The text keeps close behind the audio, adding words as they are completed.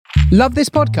Love this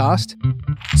podcast?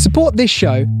 Support this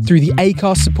show through the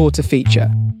Acast supporter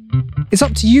feature. It's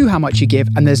up to you how much you give,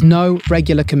 and there's no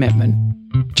regular commitment.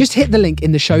 Just hit the link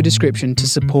in the show description to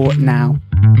support now.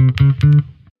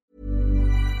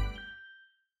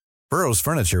 Burrow's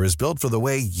furniture is built for the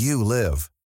way you live.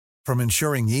 From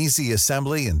ensuring easy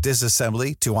assembly and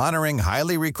disassembly to honoring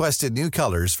highly requested new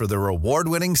colors for their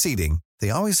award-winning seating, they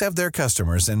always have their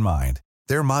customers in mind.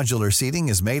 Their modular seating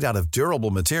is made out of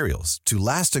durable materials to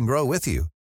last and grow with you.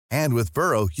 And with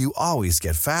Burrow, you always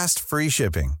get fast, free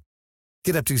shipping.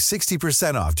 Get up to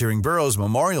 60% off during Burrow's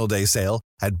Memorial Day sale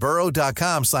at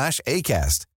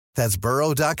burrow.com/ACAST. That's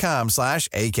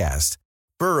burrow.com/ACAST.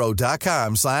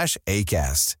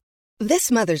 burrow.com/ACAST.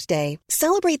 This Mother's Day,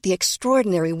 celebrate the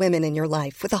extraordinary women in your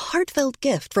life with a heartfelt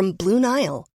gift from Blue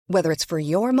Nile. Whether it's for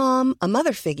your mom, a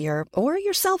mother figure, or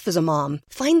yourself as a mom,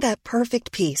 find that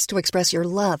perfect piece to express your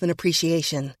love and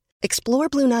appreciation. Explore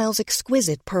Blue Nile's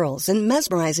exquisite pearls and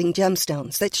mesmerizing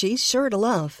gemstones that she's sure to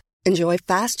love. Enjoy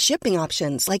fast shipping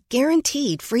options like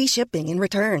guaranteed free shipping and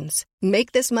returns.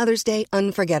 Make this Mother's Day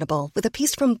unforgettable with a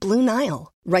piece from Blue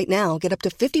Nile. Right now, get up to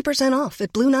 50% off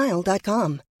at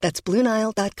BlueNile.com. That's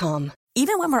BlueNile.com.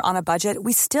 Even when we're on a budget,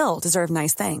 we still deserve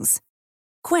nice things.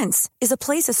 Quince is a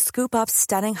place to scoop up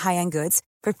stunning high-end goods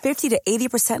for 50 to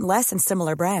 80% less than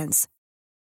similar brands.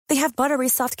 They have buttery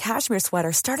soft cashmere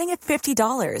sweaters starting at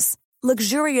 $50,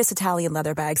 luxurious Italian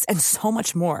leather bags, and so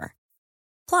much more.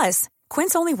 Plus,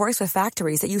 Quince only works with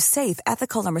factories that use safe,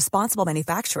 ethical, and responsible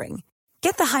manufacturing.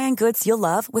 Get the high-end goods you'll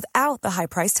love without the high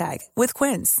price tag with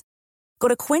Quince. Go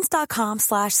to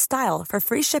quince.com/style for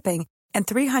free shipping and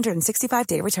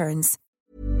 365-day returns.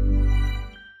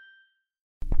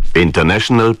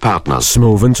 International Partners.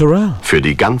 Smoove und Turrell. Für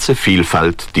die ganze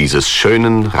Vielfalt dieses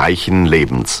schönen, reichen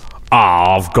Lebens.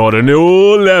 I've got a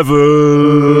new level.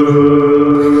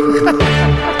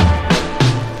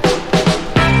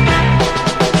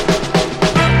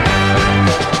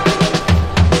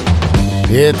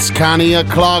 It's canny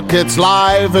o'clock, it's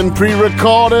live and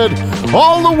pre-recorded,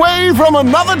 all the way from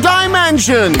another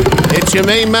dimension. It's your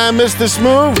main man, Mr.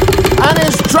 Smoove, and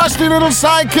his trusty little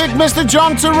sidekick, Mr.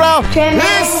 John Turrell.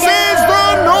 This is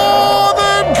the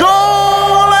Northern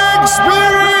Goal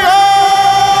Experience!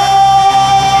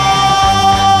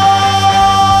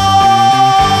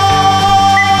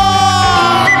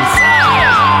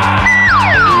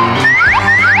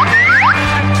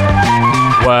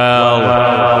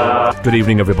 Well, good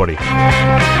evening, everybody.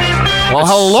 Well,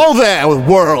 hello there,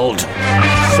 world.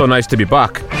 So nice to be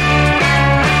back.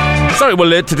 Sorry we're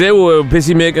late today, we were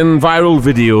busy making viral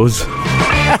videos.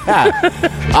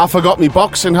 I forgot me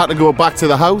box and had to go back to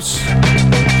the house.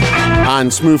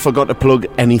 And Smoove forgot to plug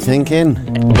anything in.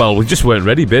 Well, we just weren't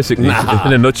ready, basically, Nah.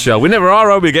 in a nutshell. We never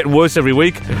are we? Getting worse every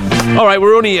week. All right,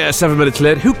 we're only 7 minutes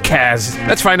late. Who cares?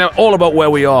 Let's find out all about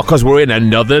where we are, because we're in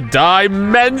another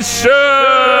dimension!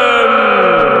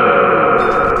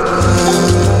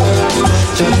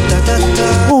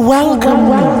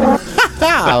 Welcome,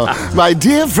 my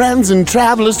dear friends and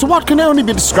travelers, to what can only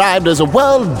be described as a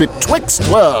world betwixt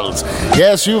worlds.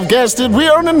 Yes, you've guessed it, we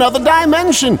are in another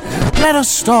dimension. Let us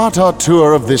start our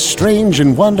tour of this strange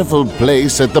and wonderful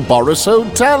place at the Boris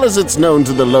Hotel, as it's known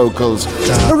to the locals.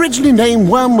 Originally named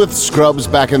Worm with Scrubs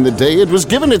back in the day, it was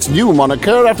given its new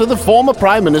moniker after the former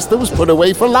Prime Minister was put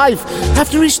away for life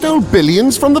after he stole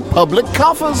billions from the public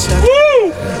coffers.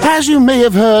 As you may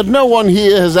have heard, no one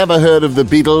here has ever heard of the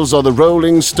Beatles or the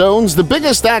Rolling Stones. The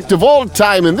biggest act of all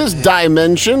time in this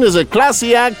dimension is a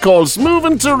classy act called Smoove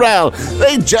and Turrell.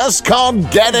 They just can't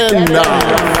get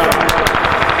enough.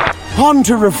 On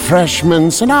to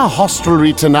refreshments, and our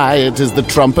hostelry tonight is the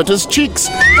Trumpeter's Cheeks,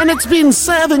 and it's been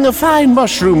serving a fine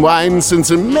mushroom wine since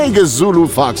a mega Zulu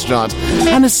foxtrot,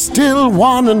 and is still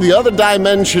one in the other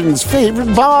dimension's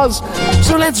favorite bars.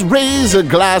 So let's raise a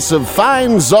glass of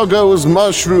fine Zoggo's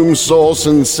mushroom sauce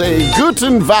and say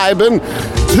Guten Weiben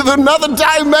to the another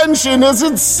dimension as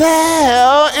it's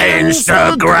so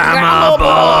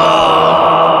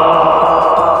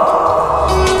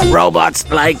Instagrammable. Robots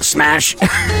like Smash.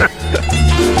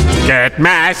 Get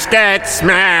mash, get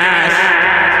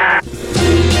smash.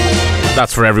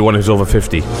 That's for everyone who's over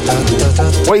 50.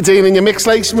 What are you doing in your mix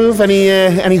like, Smoove?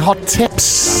 Any hot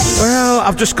tips? Well,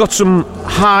 I've just got some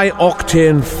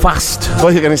high-octane fast. I thought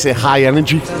you were going to say high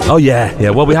energy. Oh,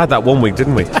 yeah. Well, we had that one week,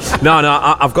 didn't we? No,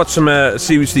 I've got some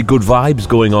seriously good vibes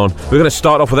going on. We're going to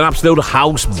start off with an absolute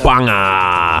house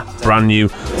banger. Brand new.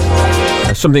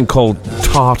 Something called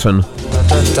Tartan.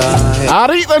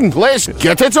 Alright then, let's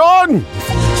get it on!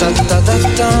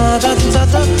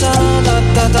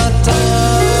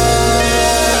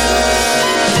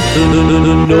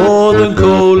 The Northern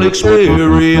Coal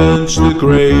Experience, the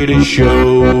greatest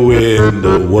show in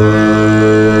the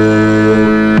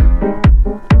world.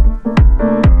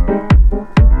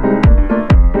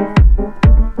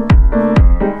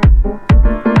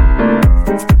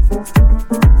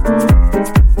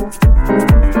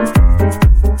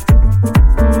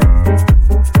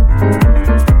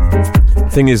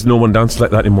 Thing is, no one dances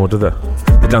like that anymore, do they?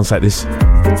 They dance like this.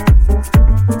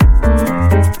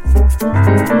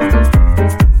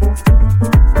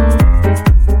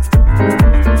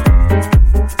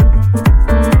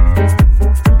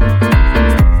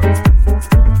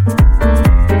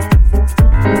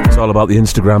 It's all about the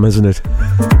Instagram, isn't it?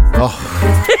 Oh,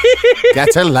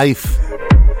 get a life.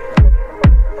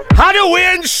 How to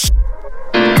win?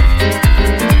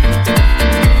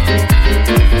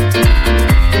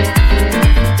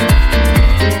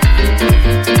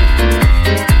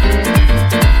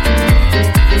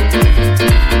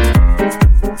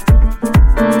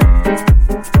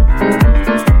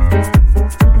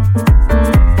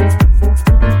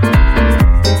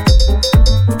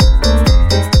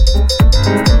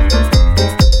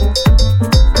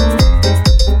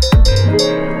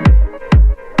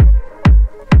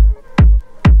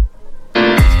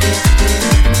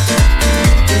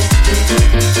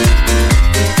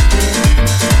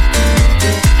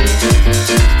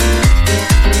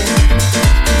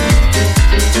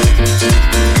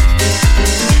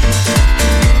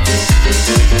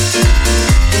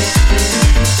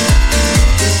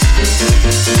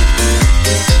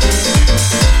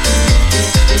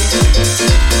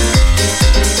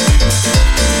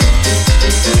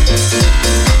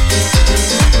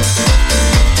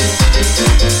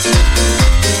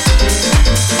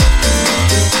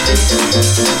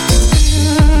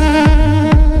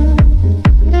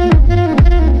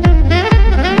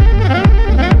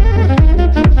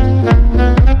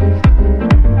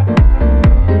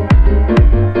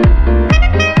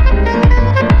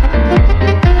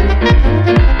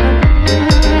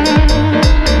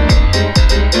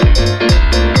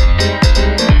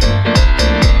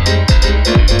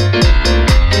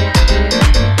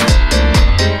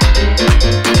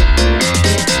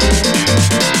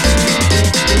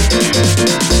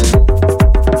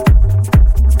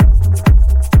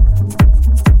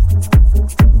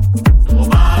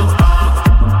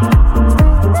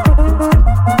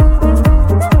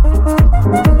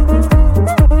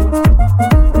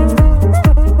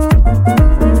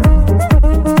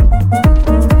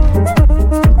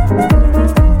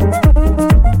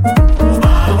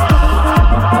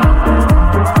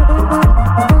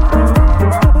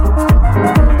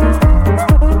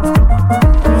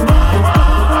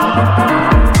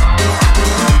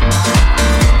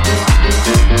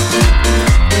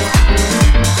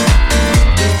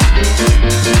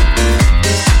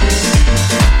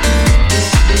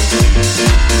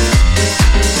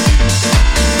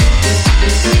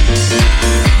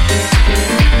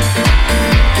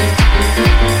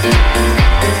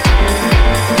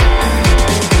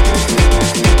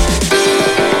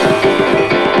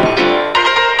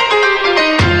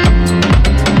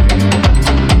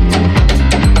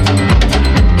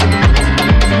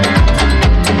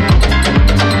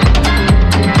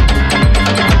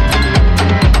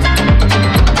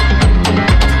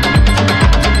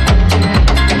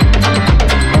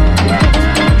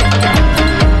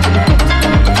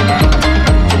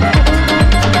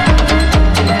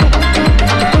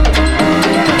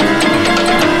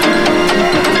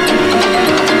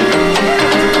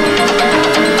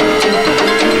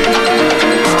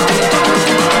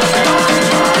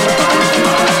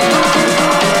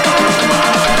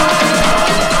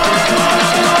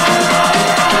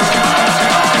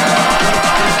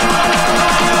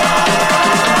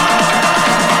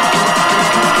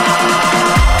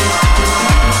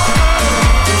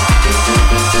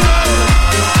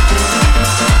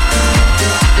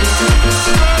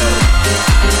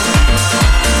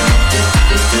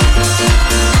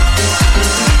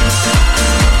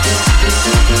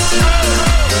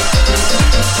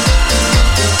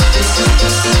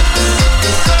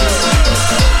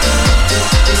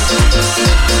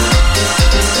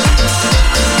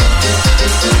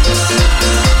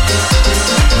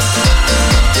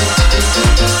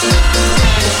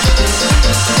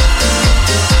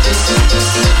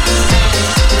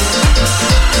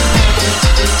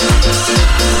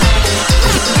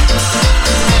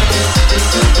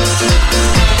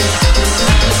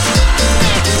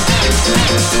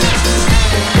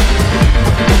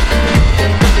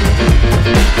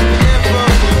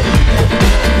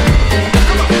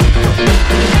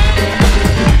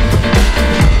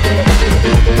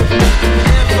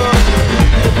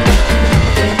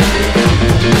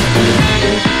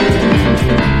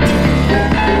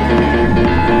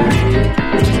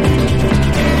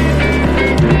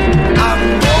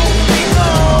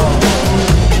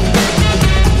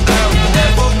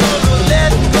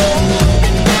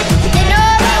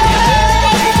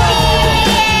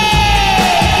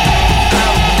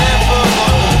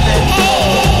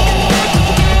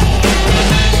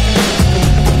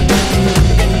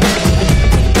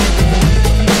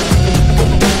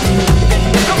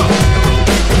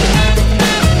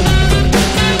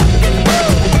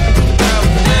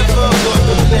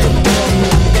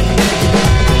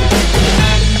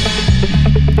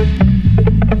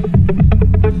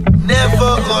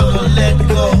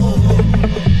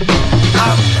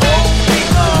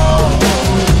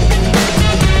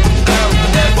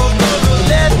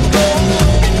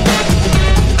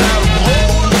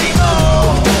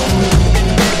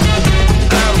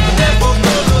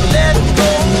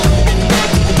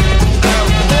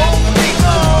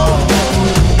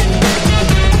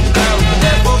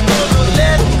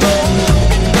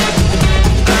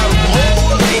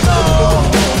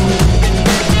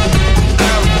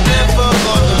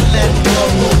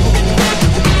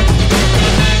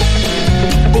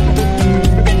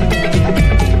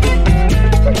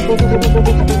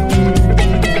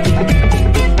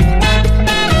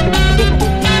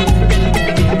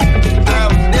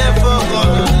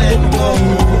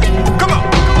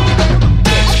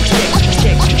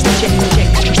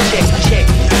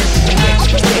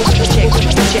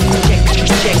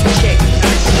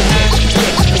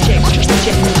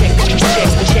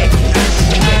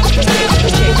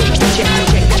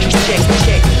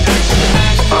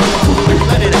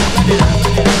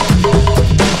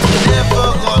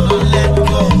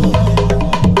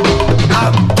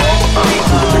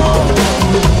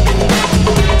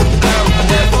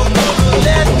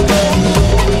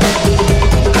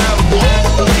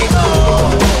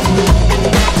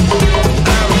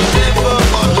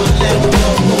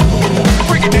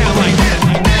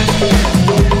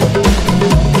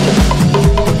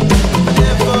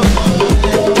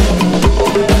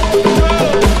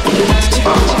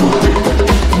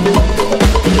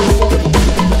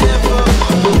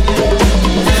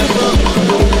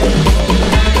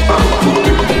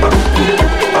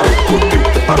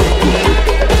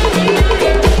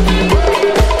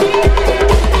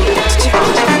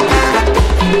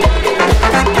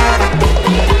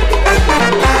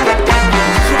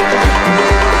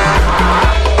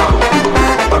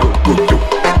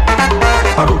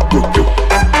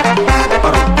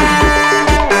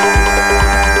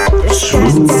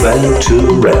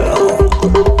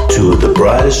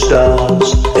 brightest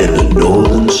stars in the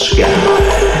northern sky.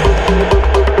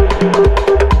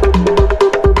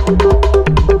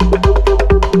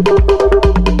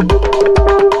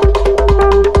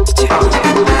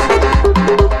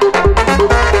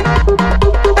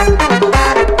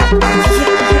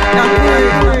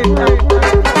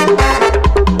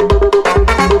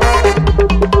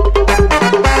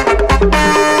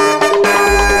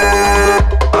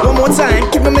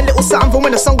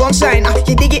 When the sun gon' shine,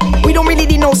 you dig it? We don't really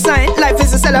need no sign. Life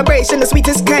is a celebration, the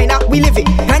sweetest kind. We live it.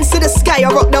 Hands to the sky, I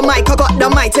rock the mic. I got the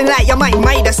mic and light your mind,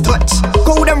 Midas touch.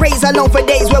 Golden rays along for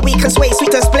days where we can sway.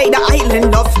 Sweetest play the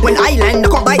island of. When I land, I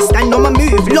can't bite stand on my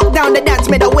move. Lock down the dance,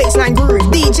 made a waistline groove.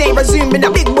 DJ resuming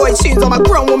the big boy tunes on my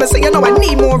grown woman, so you know I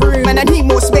need more room and I need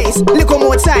more space. Little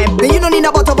more time, and you don't need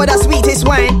a bottle but the sweetest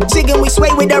wine. Jigging, we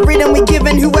sway with the rhythm we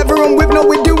giving. Whoever I'm with, know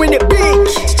we're doing it big.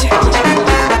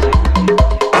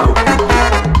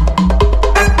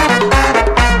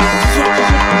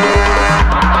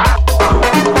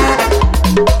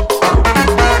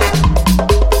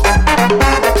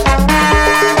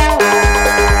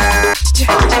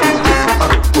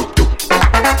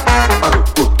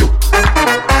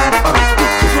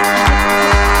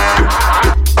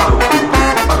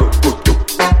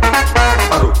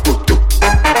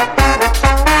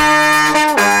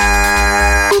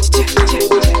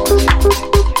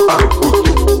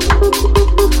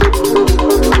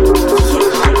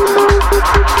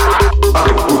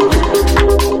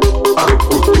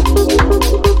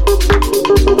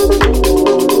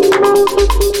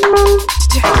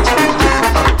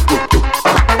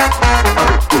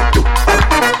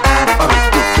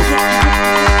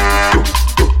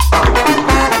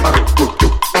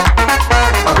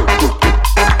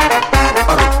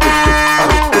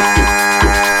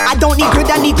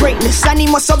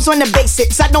 On the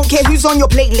basics, I don't care who's on your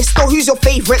playlist or who's your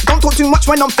favorite. Don't talk too much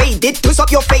when I'm faded. Twist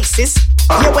up your faces.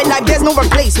 Yeah, when like there's no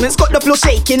replacements. Got the floor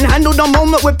shaking, handle the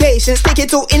moment with patience. Take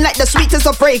it all in like the sweetest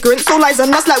of fragrance. All eyes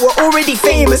on us like we're already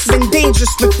famous. Been dangerous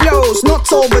with flows, not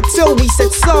over till we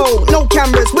said so. No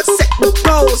cameras, but set the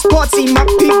pose. Party, my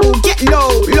people, get low,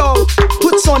 low.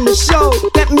 Puts on the show,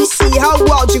 let me see how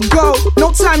wild you go.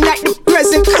 No time like the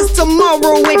present, cause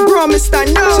tomorrow ain't promised, I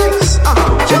know.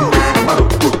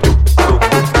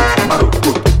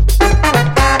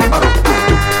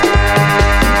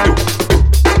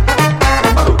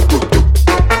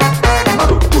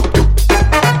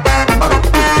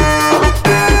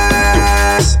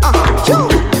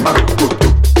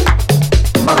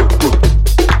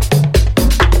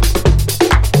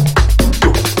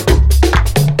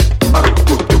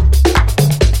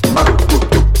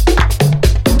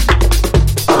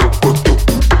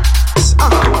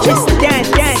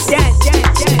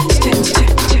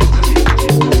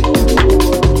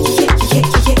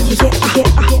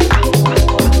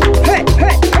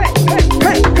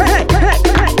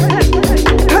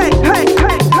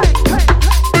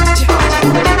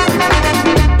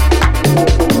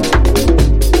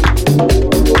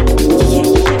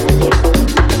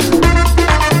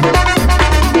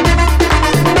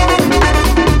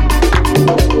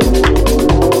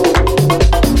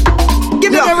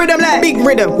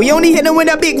 We only hit them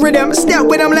with a big rhythm, step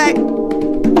with them like.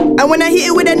 And when I hit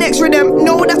it with the next rhythm,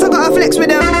 know that I gotta flex with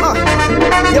them.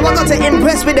 Yeah, I got to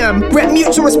impress with them. Rep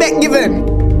mutual respect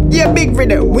given. Yeah, big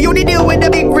rhythm. We only deal with the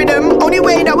big rhythm. Only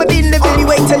way that we've been living. Only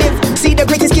way to live. See, the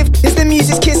greatest gift is the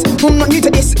music's kiss. I'm not new to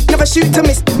this. Never shoot to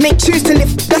miss. Make choose to live.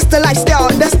 That's the lifestyle.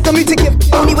 That's the mood to give.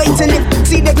 Only way to live.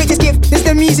 See, the greatest gift is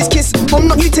the music's kiss. I'm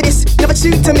not new to this. Never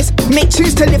shoot to miss. Make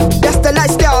choose to live. That's the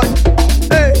lifestyle.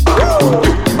 Hey.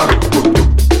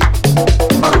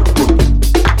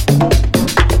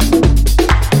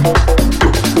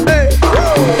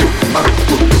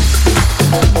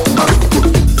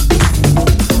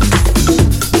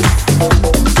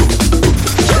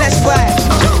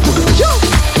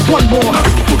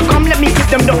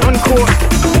 Them the encore,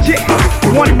 yeah,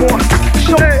 one more,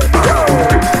 show.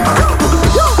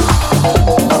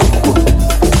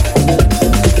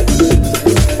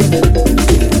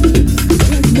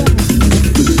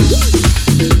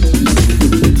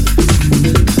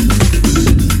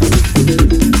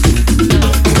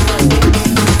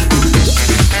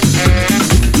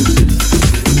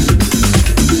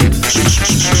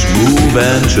 Smoove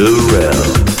and Turrell,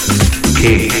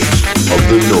 kings of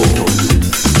the north.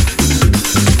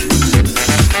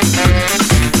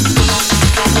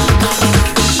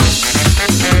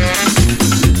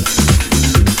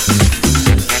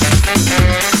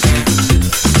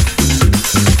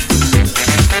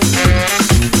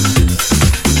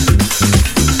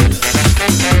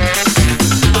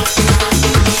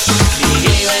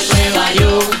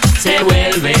 Say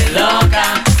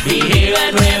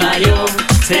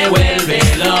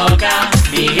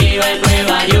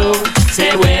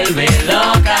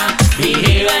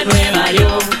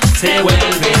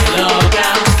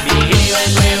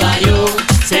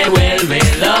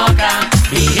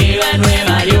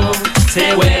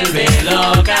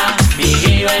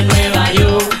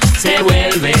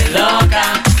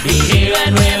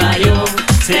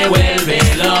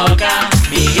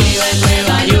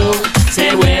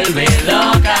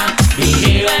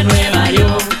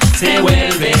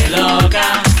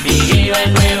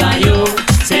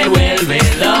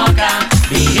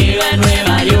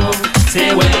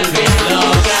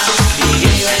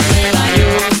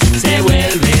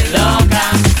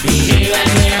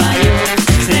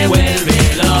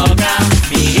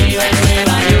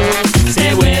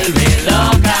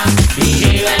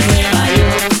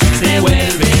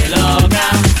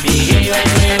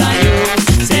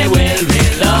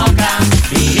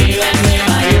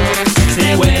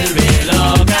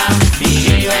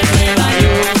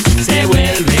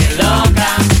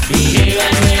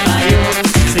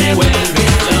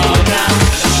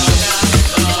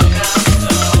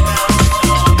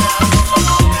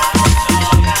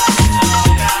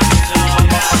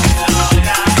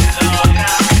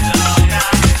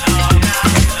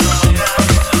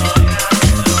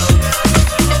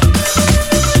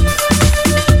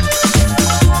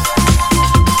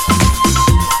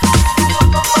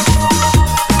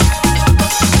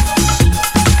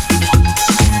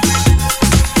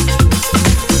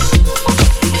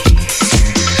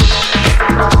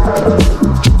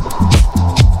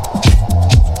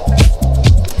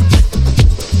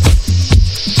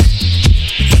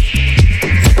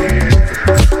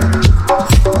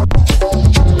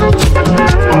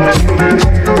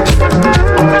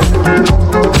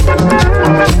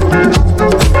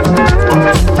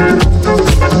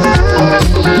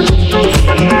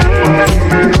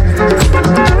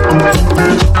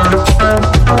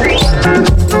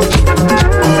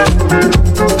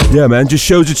Yeah, man, just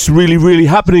shows it's really, really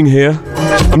happening here.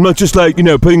 I'm not just like,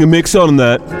 putting a mix on and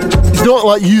that. It's not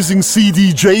like using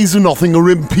CDJs or nothing, or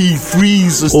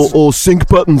MP3s. Or sync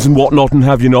buttons and whatnot, and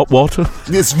have you not what?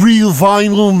 It's real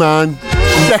vinyl, man.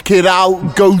 Check it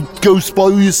out. Go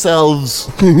spoil yourselves.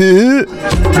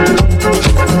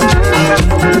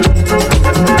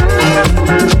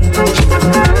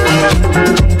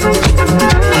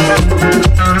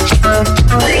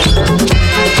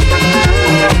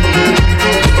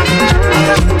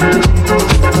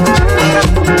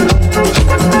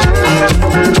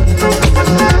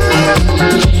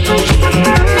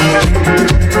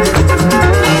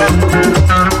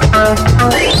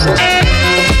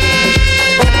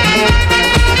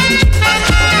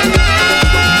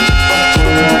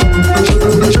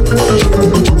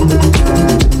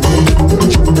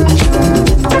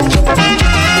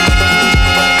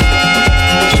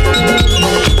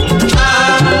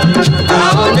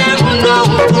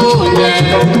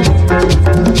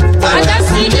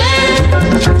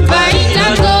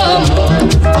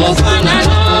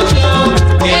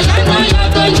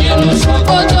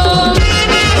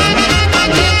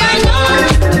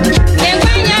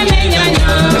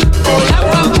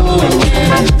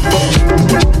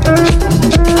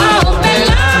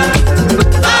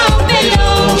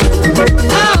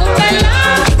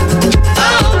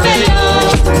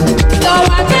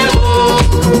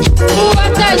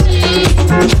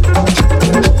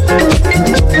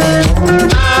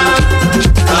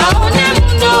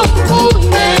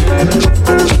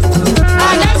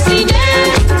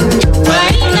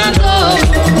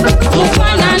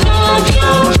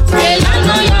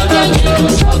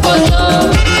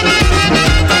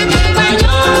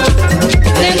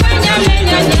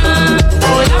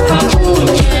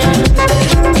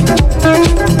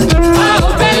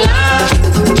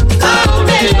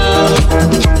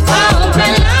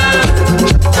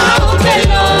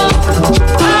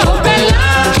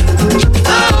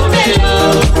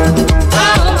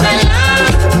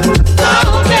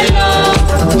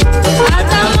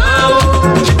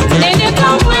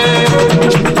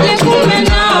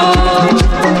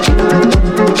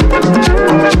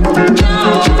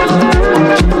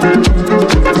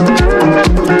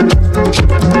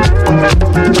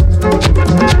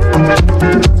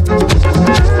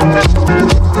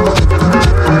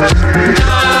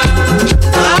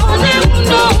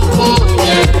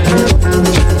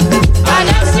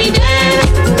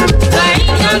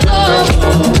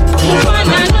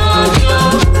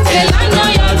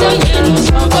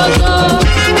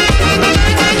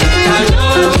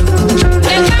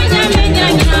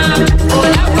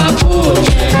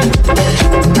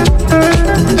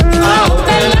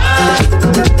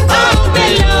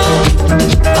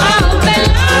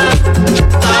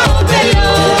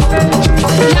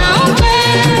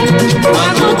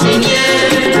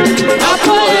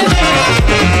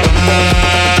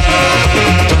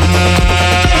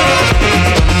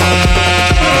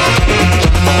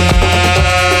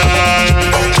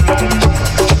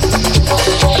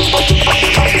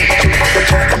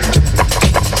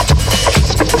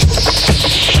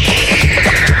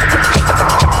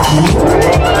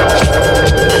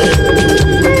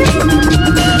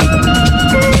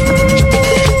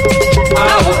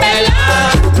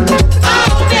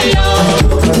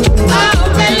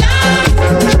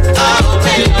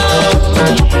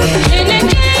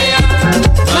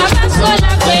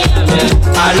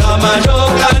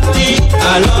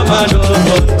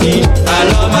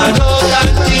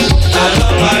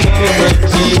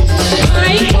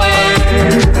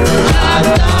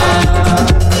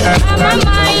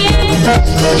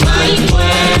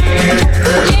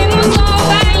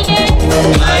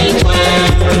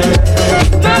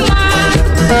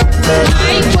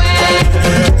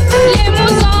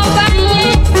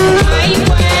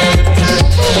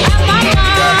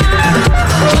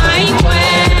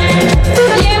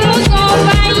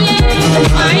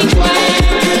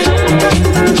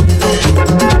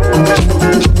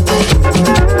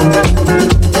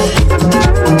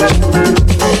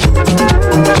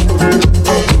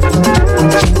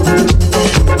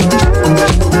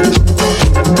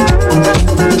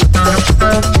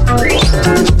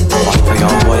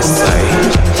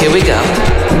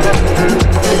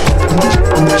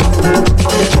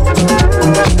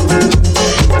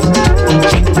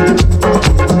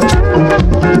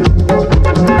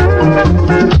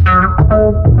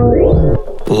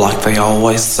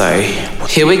 always say,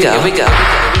 here we go, here we go,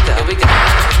 here we go.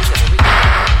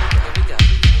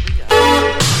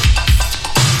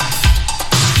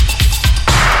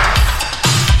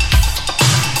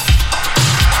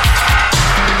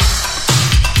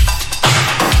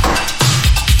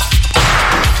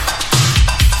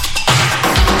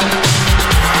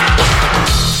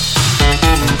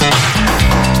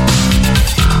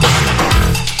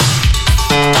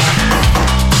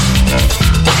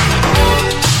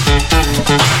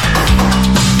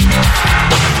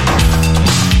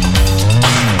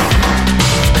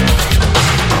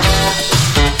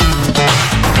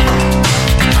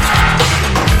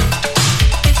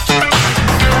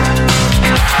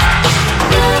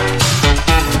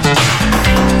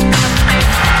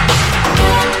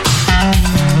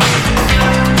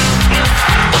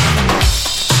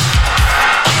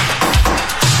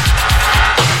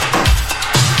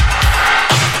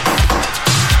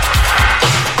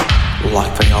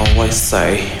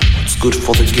 say, what's good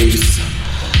for the geese,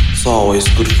 it's always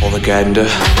good for the gander.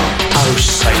 Oh,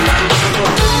 sailor.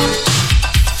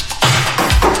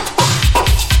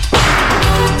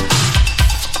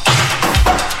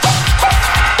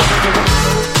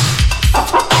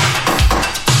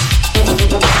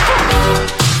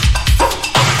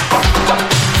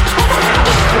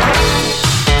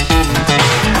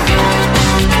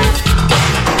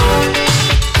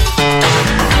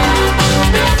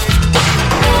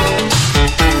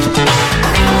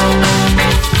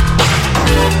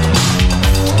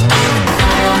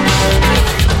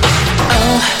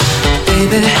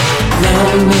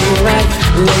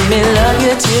 Let me love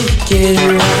you till you get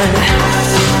it right.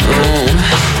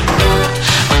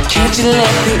 Why can't you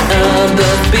let the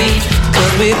others be?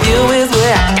 'Cause with you is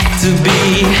where I got to be.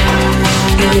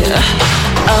 Yeah.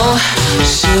 Oh,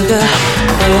 sugar,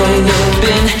 where you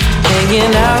been?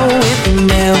 Hanging out with the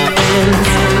male friends.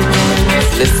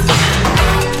 Listen,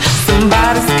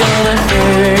 somebody's gonna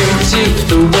hurt you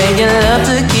the way you love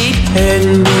to keep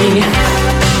hurting me.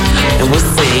 And we'll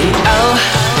sing, oh,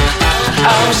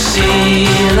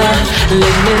 Sheila,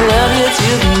 let me love you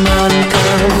till the morning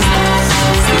comes.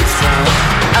 Sweet song.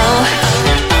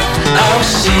 Oh,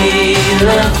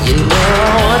 Sheila, you know I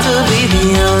want to be the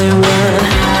only one.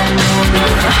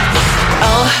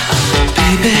 Oh,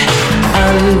 baby,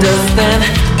 understand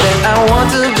that I want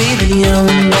to be the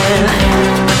only man.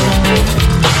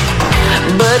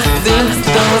 But since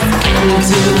those getting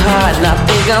too hard, and I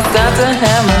think I'll start to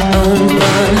have my own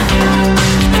fun.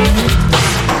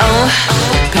 Oh,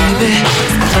 baby,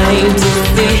 it's plain to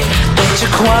see that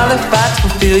you're qualified to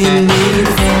fulfill your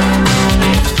needs.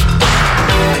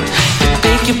 You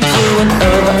think you're pulling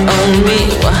over on me?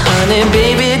 Well, honey,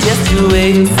 baby, just you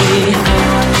wait and see.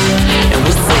 And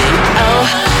we'll sing, oh.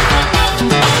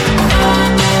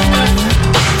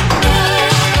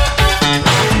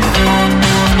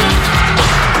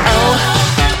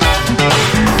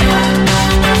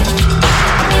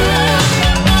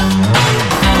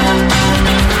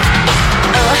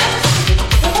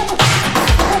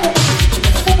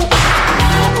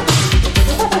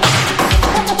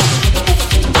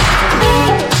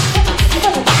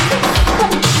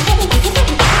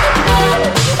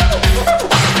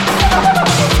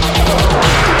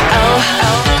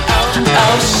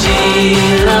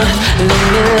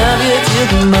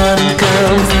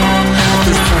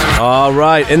 All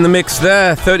right, in the mix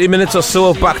there, 30 minutes or so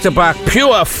of back-to-back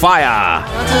pure fire.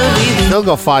 Still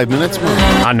got 5 minutes,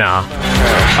 man. I know.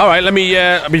 All right, let me,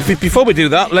 before we do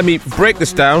that, let me break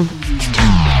this down.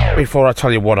 Before I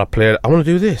tell you what I played, I want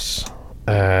to do this.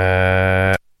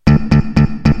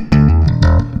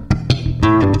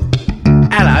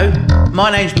 Hello, my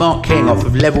name's Mark King off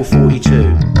of Level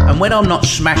 42, and when I'm not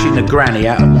smashing the granny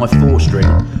out of my 4-string,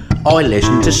 I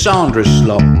listen to Sandra's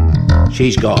slot.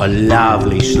 She's got a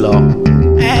lovely slot.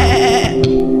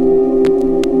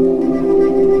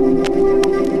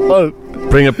 Oh.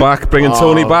 Bring it back, bringing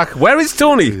Tony back. Where is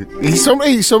Tony?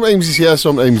 Sometimes he's here,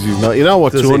 sometimes he's not. You know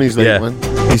what Tony's like, man.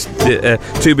 He's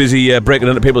too busy breaking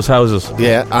into people's houses.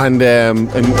 Yeah, and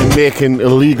making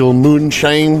illegal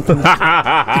moonshine.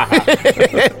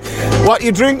 What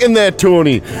you drinking there,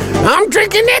 Tony? I'm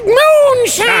drinking that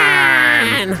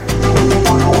moonshine.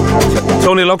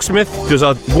 Tony Locksmith does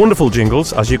our wonderful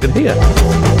jingles, as you can hear.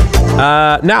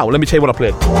 Now, let me tell you what I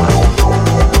played.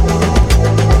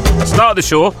 I started the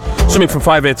show, something from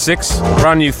 586,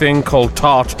 brand new thing called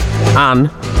Tartan.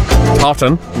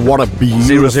 What a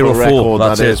beautiful 004, record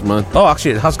that's that it. is, man. Oh,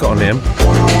 actually, it has got a name.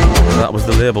 That was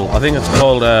the label. I think it's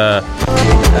called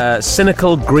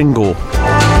Cynical Gringo.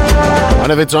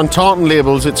 And if it's on tartan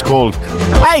labels, it's called,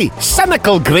 hey,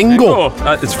 Cynical Gringo.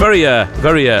 It's very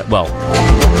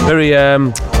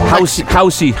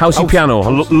housey piano. I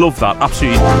love that.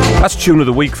 Absolutely. That's tune of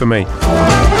the week for me.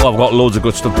 Well, I've got loads of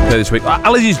good stuff to play this week.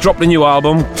 Alice's dropped a new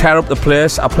album, Tear Up the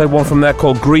Place. I played one from there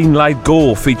called Green Light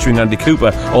Go, featuring Andy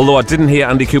Cooper. Although I didn't hear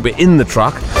Andy Cooper in the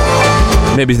track.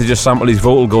 Maybe they just sampled his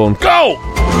vocal going, go!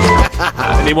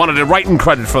 And he wanted a writing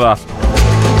credit for that.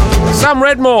 Sam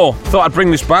Redmore. Thought I'd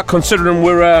bring this back, considering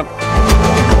we're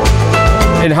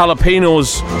in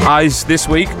Jalapeno's eyes this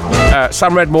week.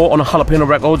 Sam Redmore on Jalapeno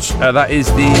Records. That is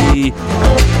the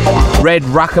Red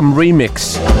Rackham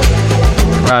remix.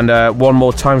 And One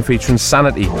More Time featuring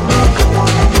Sanity.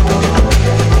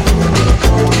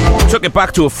 Took it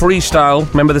back to a freestyle.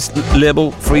 Remember this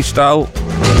label, Freestyle?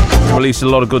 Released a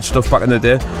lot of good stuff back in the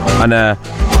day. And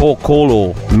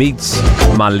Porcolo meets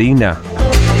Malina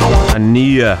and New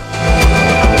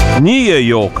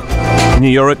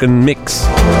York and mix.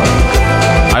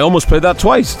 I almost played that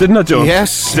twice, didn't I, Joe?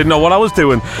 Yes. Didn't know what I was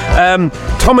doing.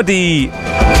 Tomedy.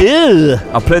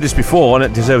 I've played this before and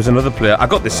it deserves another play. I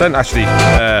got this sent, actually.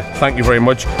 Thank you very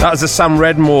much. That is a Sam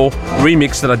Redmore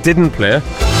remix that I didn't play.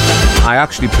 I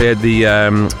actually played the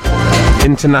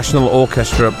International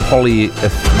Orchestra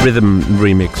Polyrhythm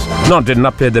remix. No, I didn't. I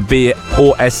played the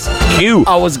BOSQ.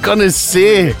 I was gonna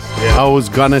say. Yeah. I was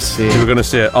gonna say. You were gonna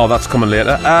say, oh, that's coming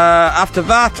later. After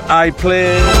that, I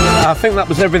played. I think that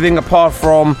was everything apart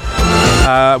from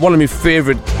one of my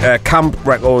favourite camp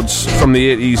records from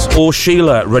the 80s. Oh,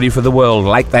 Sheila, Ready for the World,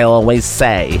 like they always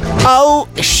say. Oh,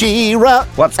 Sheila,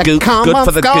 what's good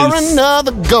for the goose?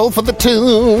 Another go for the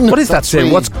tune. What is that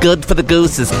saying? What's good for the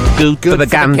goose is good for the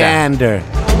gander.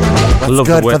 What's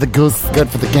good for the goose, good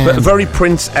for the gander. Very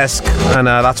Prince-esque, and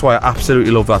that's why I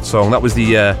absolutely love that song. That was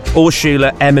the Oh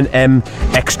Sheila M&M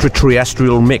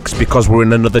extraterrestrial mix, because we're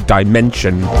in another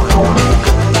dimension.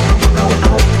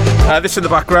 This in the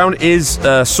background is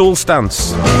Soul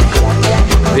Stance,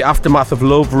 the aftermath of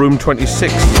Love, Room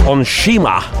 26 on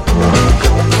Shima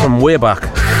from way back,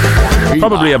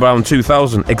 probably around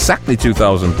 2000, exactly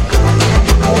 2000.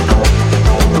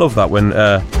 Love that when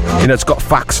it's got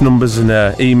fax numbers and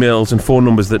emails and phone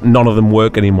numbers that none of them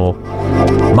work anymore.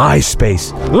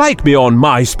 MySpace, like me on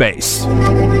MySpace,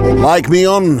 like me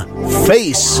on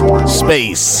Face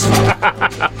Space.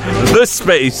 The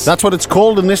space. That's what it's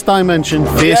called in this dimension.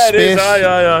 Face Space.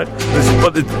 Aye.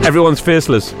 But everyone's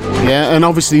faceless. Yeah, and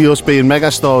obviously us being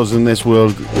megastars in this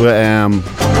world,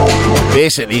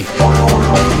 basically,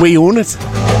 we own it.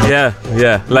 Yeah.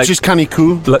 Which is kind of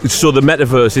cool. So the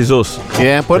metaverse is us.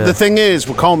 Yeah, but the thing is,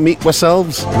 we can't meet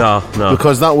ourselves. No.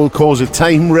 Because that will cause a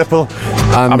time ripple.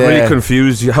 And, I'm really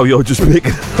confused how you're just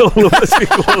making all of this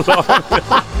go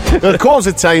along. It'll cause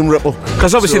a time ripple.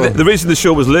 Because obviously the reason the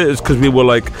show was late is because we were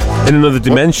like in another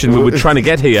dimension. We were trying to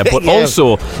get here, but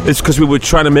also it's because we were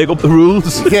trying to make up the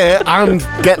rules. Yeah, and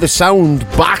get the sound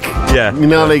back. Yeah.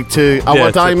 Like to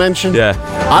our dimension. Yeah.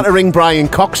 I had to ring Brian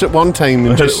Cox at one time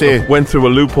and just say... Went through a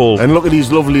loophole. And look at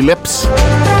these lovely lips.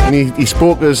 And he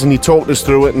spoke to us and he talked us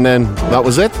through it, and then that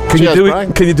was it. Can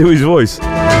you do his voice?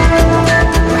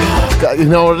 You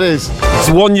know what it is? It's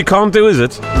the one you can't do, is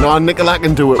it? No, Nicola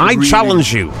can do it. I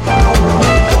challenge you.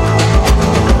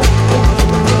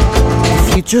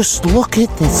 If you just look at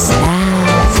the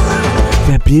stars,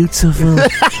 they're beautiful.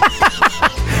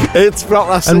 It's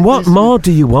proper. And what more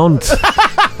do you want?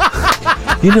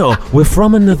 We're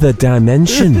from another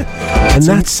dimension, and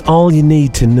that's all you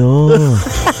need to know.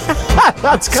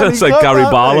 That's sounds like Gary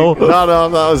Barlow. No,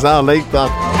 I like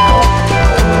that.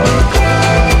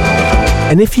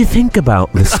 And if you think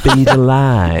about the speed of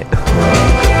light,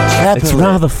 it's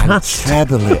rather fast.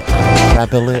 Treble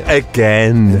it.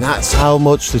 Again. And that's how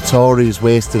much the Tories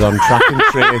wasted on track and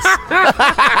trace.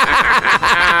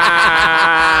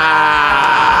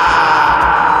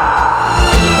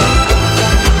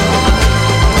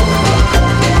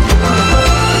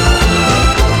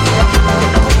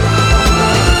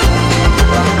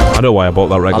 I know why I bought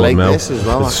that record. I like now. This as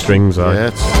well. The strings are. Yeah,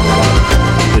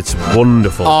 it's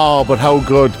wonderful. Oh, but how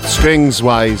good,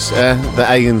 strings-wise, the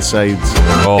A sides.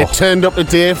 Oh. It turned up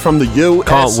today from the US.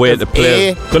 Can't wait to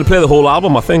play. Going to play the whole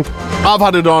album, I think. I've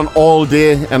had it on all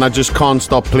day, and I just can't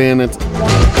stop playing it.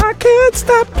 I can't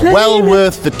stop playing. Well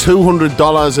worth the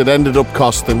 $200 it ended up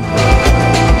costing.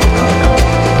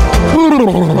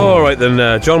 All right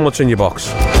then, John, what's in your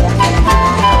box?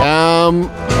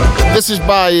 This is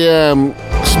by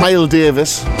Smile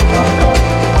Davis.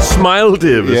 Smile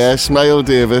Davis? Yeah, Smile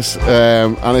Davis.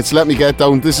 And it's Let Me Get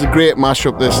Down. This is a great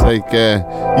mashup, this.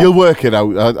 You'll work it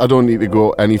out. I don't need to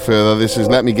go any further. This is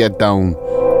Let Me Get Down.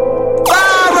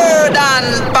 Power than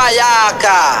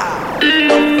Payaka.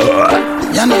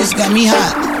 Y'all know this got me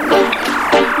hot.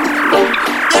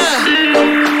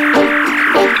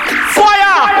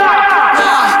 Fire!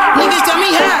 Niggas got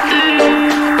me hot.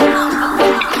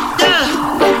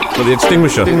 For the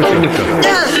extinguisher.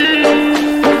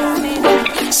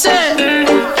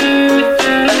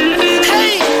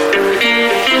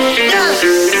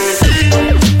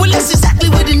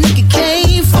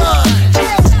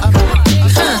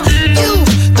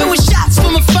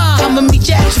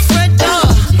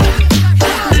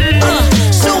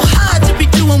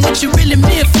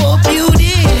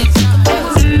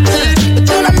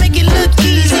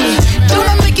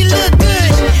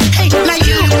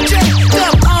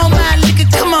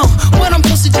 What I'm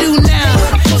supposed to do?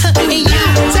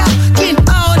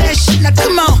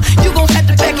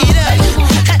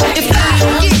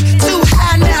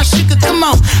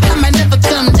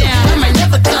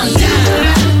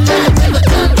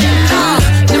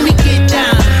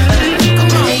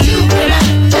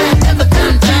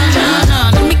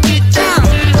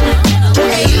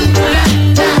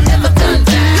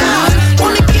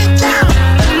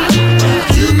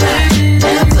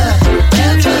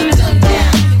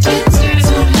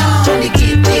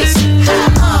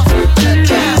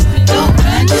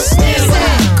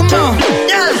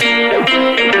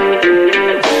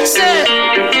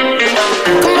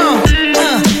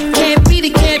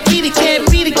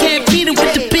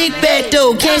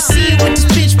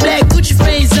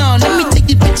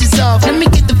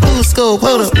 scope.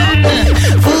 Hold up.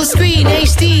 Full screen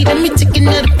HD. Let me take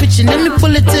another picture. Let me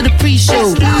pull it to the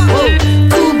pre-show. Whoa.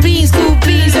 Cool beans.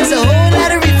 That's a whole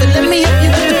lot of reefer. Let me help you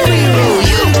with the pre-roll.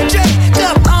 You drink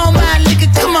up all my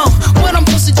liquor. Come on. What I'm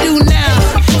supposed to do now?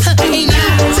 Ain't you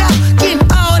talking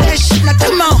all that shit? Now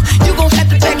come on. You gon' have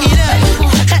to back it up.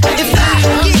 If I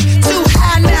get too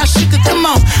high now, sugar, come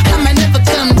on. I might never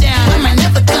come down. I might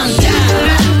never come down.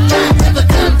 Never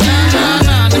come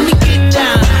down. Let me get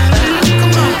down.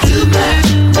 Come on. You might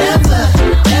never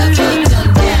come down.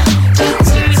 It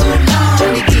took too long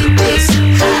to get this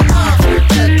high off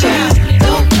the ground.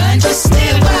 Don't run, just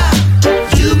stay wild.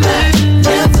 You might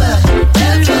never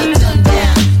come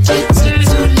down. It took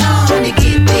too long to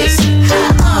get this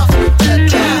high off the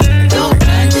ground. Don't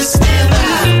run, just stay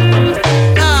wild.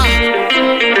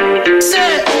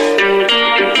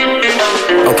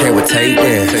 Okay, well take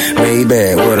that,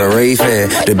 Maybach with a rave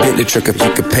hat. The Bentley truck if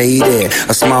you could pay that.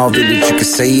 A small village you could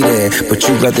say that. But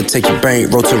you rather take your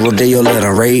bankroll to Rodeo, let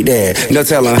them rate that. No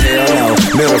tell them hell no.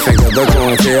 Middle finger, the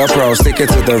COINTEL pro. Sticking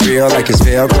to the real like it's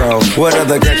Velcro. What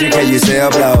other country can you sell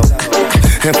blow?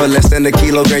 And for less than a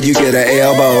kilogram, you get an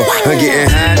elbow. I'm getting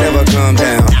high, never come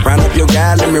down. Round up your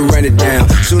guy, let me run it down.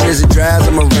 Soon as it dries,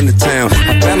 I'ma run to town.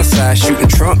 I fantasize shooting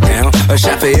Trump down. A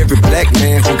shot for every black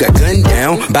man who got gunned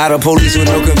down. By the police with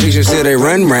no conviction, still they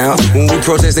run round. When we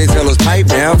protest, they tell us pipe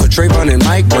down. For Trayvon and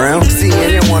Mike Brown.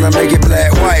 CNN wanna make it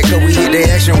black-white, cause we hit the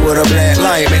action with a black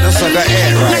light. Make them sucker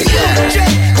act right.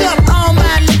 Drink up all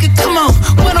my liquor, come on.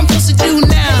 What I'm supposed to do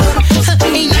now?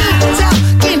 Ain't you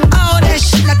talking all that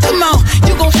shit? Now come on,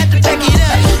 you gon' have to back it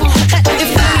up.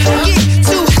 If I get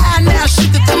too high now,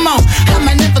 sugar, come on. I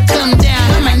might never come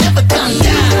down. I might never come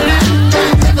down.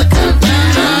 Never come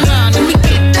down. Let me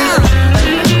get down.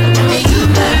 And you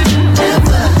might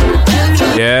never.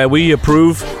 Yeah, we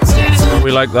approve.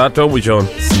 We like that, don't we, John?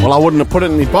 Well, I wouldn't have put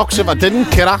it in the box if I didn't,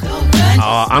 kidder.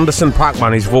 Anderson .Paak,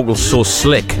 man, his vocal's so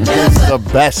slick. The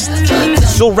best.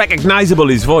 So recognisable,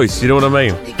 his voice, you know what I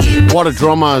mean? What a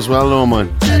drummer as well, though, man.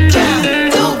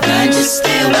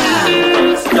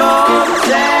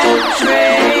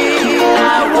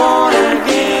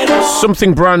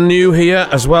 Something brand new here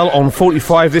as well on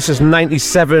 45. This is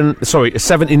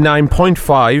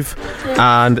 79.5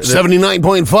 and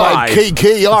 79.5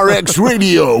 KKRX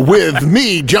Radio with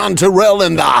me, John Turrell,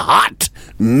 in the hot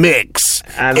mix.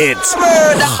 And it's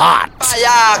hot.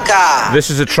 This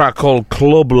is a track called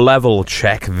Club Level.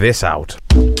 Check this out.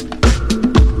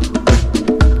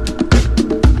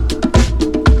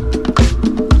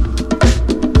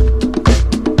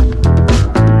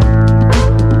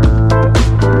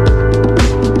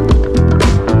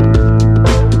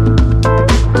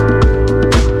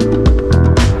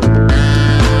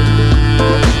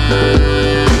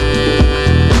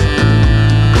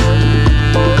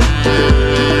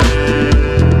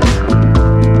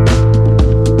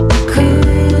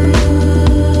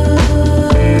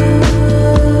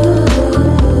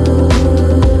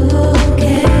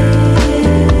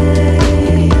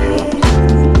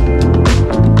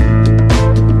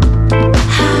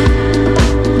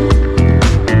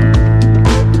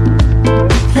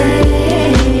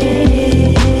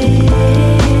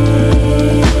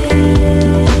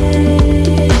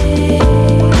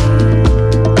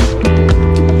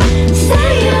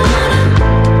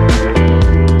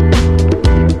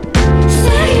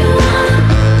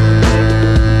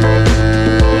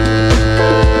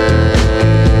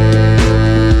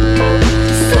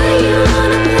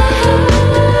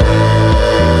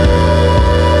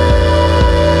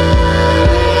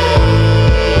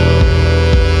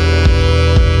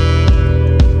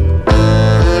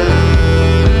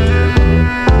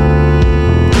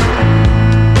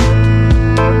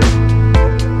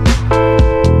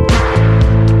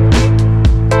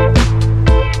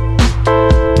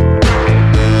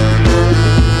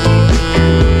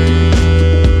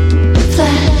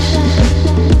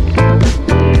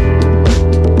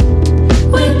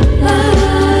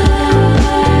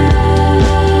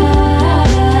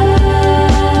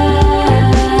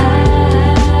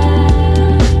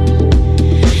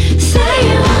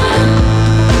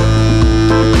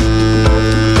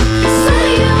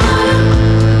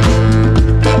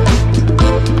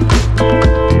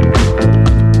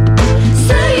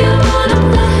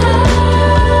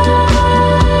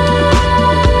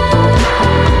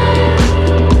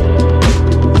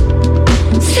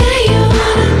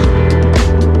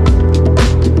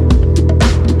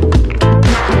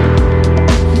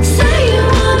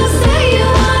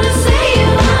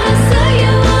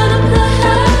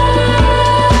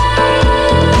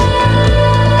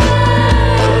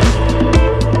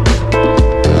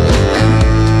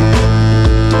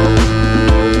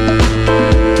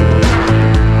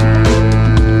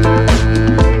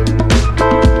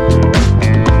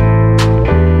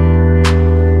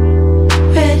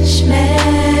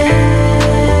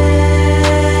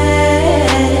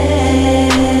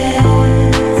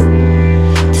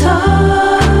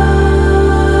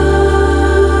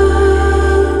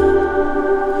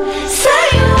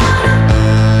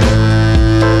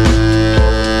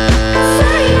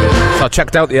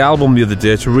 checked out the album the other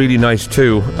day. It's really nice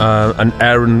too. And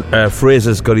Aaron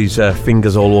Fraser's got his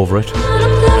fingers all over it.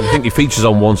 I think he features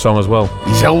on one song as well.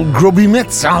 His old grubby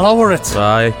mitts all over it.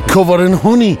 Aye. Covered in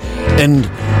honey and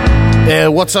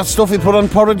what's that stuff he put on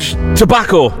porridge?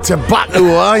 Tobacco,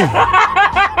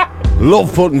 aye.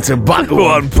 Love putting tobacco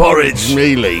on porridge,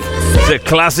 really. It's a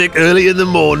classic early in the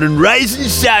morning. Rise and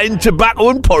shine, tobacco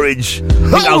and porridge.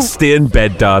 I'll stay in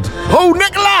bed, Dad. Oh,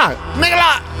 Nicola,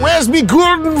 where's me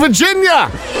golden Virginia?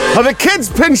 Have the kids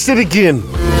pinched it again?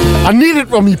 I need it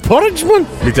for me porridge, man.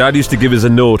 My dad used to give us a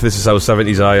note. This is how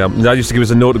 70s I am. My dad used to give us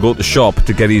a note to go to the shop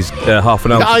to get his half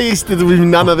an ounce. I used to do with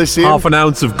none of the same. Half an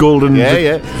ounce of golden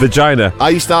vagina. I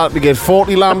used to have to get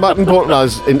 40 Lamberton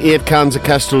butlers and 8 cans of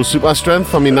Kestrel Super Strength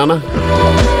for me nana.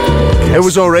 It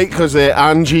was alright because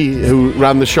Angie, who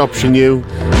ran the shop, she knew,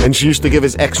 and she used to give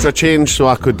us extra change so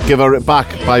I could give her it back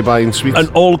by buying sweets. And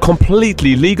all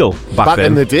completely legal back then.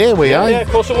 In the day, Yeah, of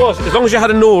course it was. As long as you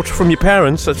had a note from your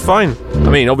parents, that's fine. I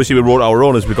mean, obviously we wrote our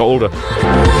own as we got older.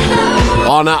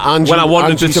 Oh, no, Angie, when I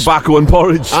wanted the tobacco and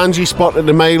porridge. Angie spotted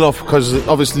the mail off because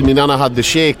obviously my nana had the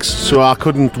shakes, so I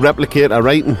couldn't replicate her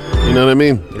writing. You know what I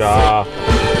mean? Yeah.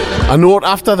 A note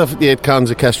after the 8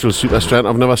 cans of Kestrel Super Strength.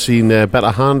 I've never seen better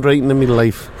handwriting in my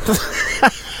life.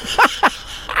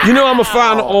 You know, I'm a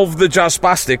fan of the Jazz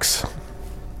Spastics.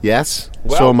 Yes,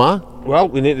 so am I. Well,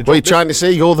 we need to. What are you trying to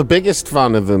say? You're the biggest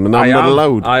fan of them, and I'm not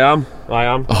allowed. I am.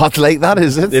 Oh, it's like that,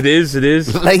 is it? It is.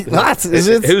 Like that, is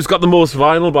it? Who's got the most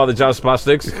vinyl by the Jazz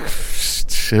Spastics?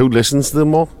 Who listens to them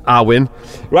more? I win.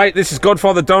 Right, this is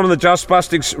Godfather Don and the Jazz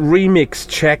Spastics remix.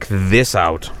 Check this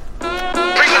out.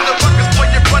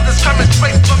 Coming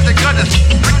straight from the gutters.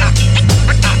 Bring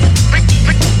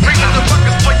the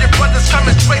buckets for your brothers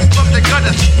coming straight from the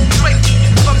gutters. Straight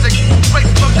from the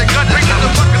gutters. Bring the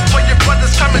buckets for your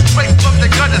brothers coming straight from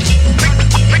the gutters. Bring the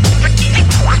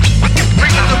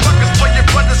buckets for your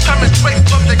brothers coming straight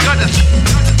from the gutters.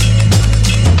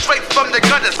 Straight from the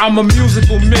gutters. I'm a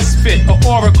musical misfit, an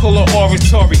oracle or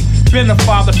oratory. Been a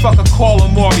father, fuck a call or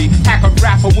Maury. Hack a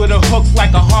rapper with a hook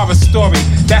like a horror story.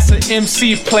 That's an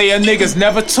MC player niggas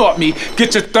never taught me.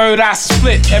 Get your third eye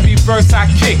split, every verse I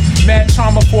kick. Mad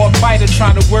trauma for a fighter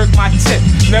trying to work my tip.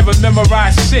 Never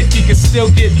memorize shit, you can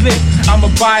still get lit. I'm a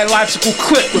biological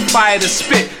clip with fire to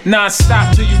spit.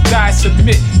 Non-stop till you die,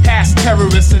 submit. Past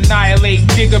terrorists, annihilate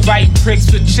gigabyte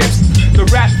bricks with chips. The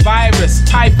rap virus,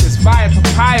 typhus, via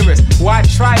papyrus. Why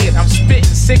try it? I'm spitting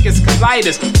sick as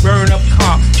colitis. Burn up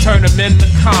comp, turn them into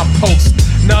compost.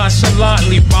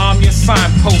 Nonchalantly bomb your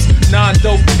signpost.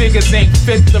 Non-dope figures ain't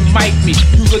fit to mic me.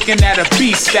 You looking at a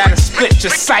beast that'll split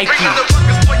your psyche. Bring the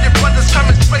buckets for your brothers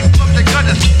coming straight from the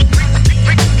gutters. Bring the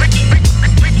buckets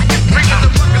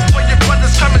for your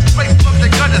brothers coming straight from the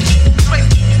gutters. Straight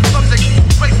from the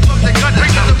gutters.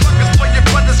 Bring the buckets for your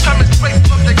brothers coming straight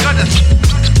from the gutters.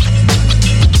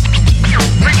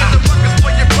 Bring the buckets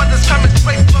for your brothers coming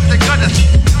straight from the gutters.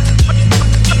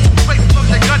 Straight from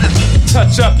the gutters.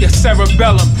 Touch up your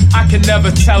cerebellum, I can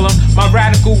never tell them. My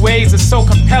radical ways are so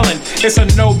compelling, it's a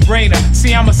no-brainer.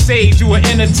 See, I'm a sage, you an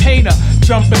entertainer.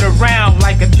 Jumping around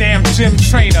like a damn gym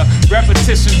trainer.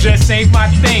 Repetition just ain't my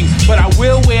thing, but I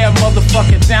will wear a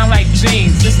motherfucker down like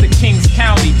jeans. This the Kings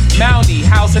County, Mountie,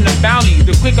 house in the bounty.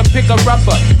 The quicker pick a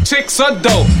rubber, chicks are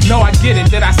dope. No, I get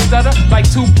it, did I stutter? Like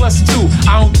 2 + 2,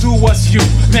 I don't do what's you.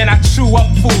 Man, I chew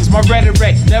up fools, my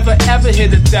rhetoric never ever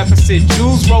hit a deficit.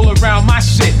 Jews roll around my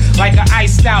shit like an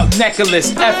iced out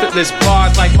necklace. Effortless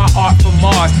bars like my art from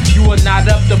Mars. You are not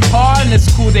up to par and it's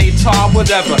cool d'etat,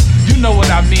 whatever. You know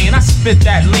what I mean, I spit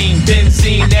that lean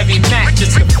benzene every match,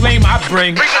 it's the flame I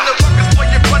bring. Bring the buckets for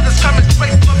your brothers coming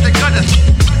straight from the gutters.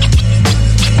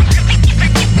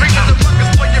 Bring the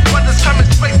buckets for your brothers coming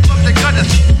straight from the gutters.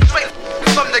 Straight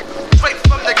from the gutters. Bring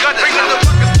the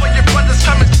buckets for your brothers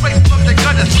coming straight from the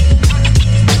gutters.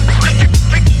 Bring the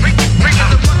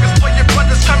buckets for your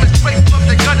brothers coming straight from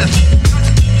the gutters.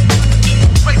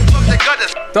 Straight from the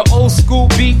gutters. The old school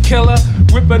beat killer,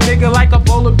 rip a nigga like a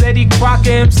bowl of Betty Crocker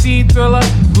MC Thriller.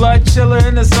 Blood chiller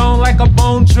in the zone like a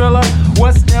bone driller.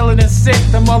 What's iller than sick,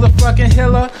 the motherfucking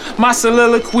hiller? My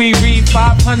soliloquy read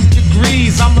 500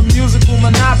 degrees. I'm a musical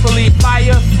monopoly,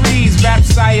 fire freeze. Rap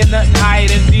sire, nothing higher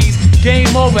than these.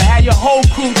 Game over, had your whole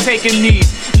crew taking knees.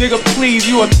 Nigga please,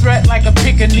 you a threat like a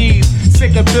Pekingese.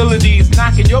 Sick abilities,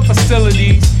 knocking your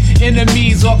facilities.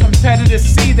 Enemies or competitors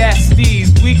see that steez.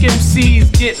 Weak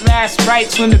MCs get last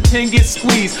rights when the pen gets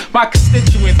squeezed. My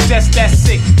constituents just that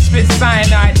sick. Spit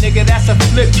cyanide, nigga, that's a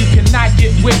flip. You cannot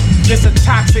get whipped. This a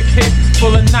toxic hit,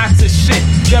 full of noxious shit.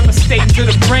 Devastating to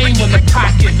the brain when the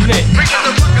pot get lit. Bring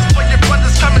the buckets for your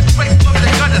brothers coming straight from the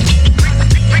gutters. Bring the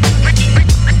buckets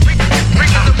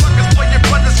for your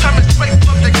brothers coming straight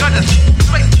from the gutters.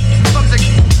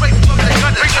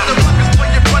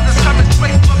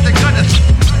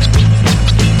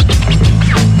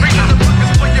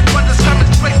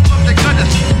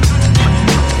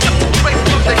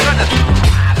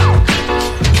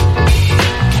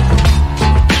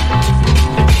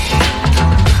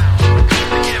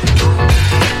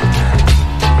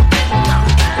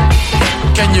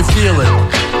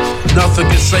 to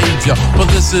get savior. But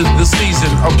this is the season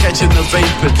of catching the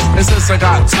vapor. And since I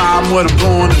got time, what I'm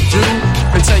going to do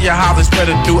and tell you how they spread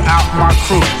it throughout my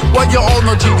crew. Well, you all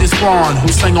know G.D. Spawn, who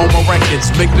sang on my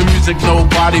records. Make the music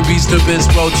nobody beats the biz,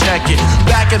 well check it.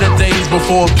 Back in the days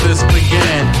before this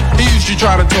began, he used to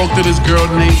try to talk to this girl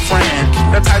named Fran.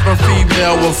 That type of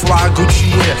female with fly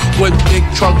Gucci wear, with big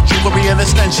truck jewelry and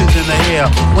extensions in her hair.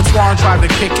 When Swan tried to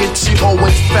kick it, she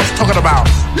always fessed, talking about,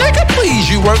 nigga,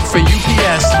 please, you work for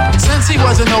UPS. Since he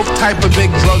wasn't no type of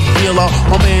big drug dealer,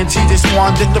 my man T.J.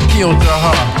 Swan didn't appeal to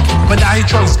her. But now he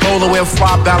trucks gold and wear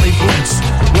fly ballet boots,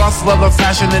 rough leather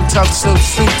fashion and tough silk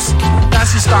suits. Now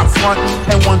she stopped fronting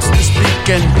and wants to speak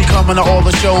and be coming to all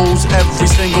the shows every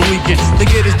single weekend. To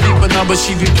get his deeper number,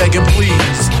 she be begging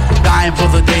please, dying for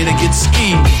the day to get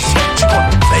skis. She caught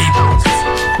the vapors.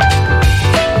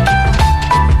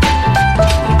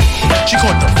 She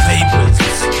caught the vapors.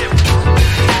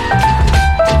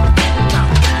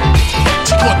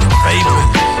 She caught the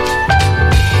vapors.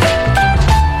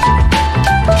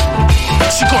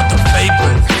 She caught the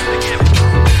vapors.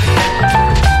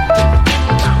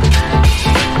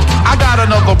 I got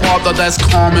another brother that's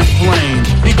calm and plain.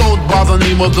 He goes by the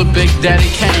name of the Big Daddy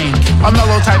Kane. A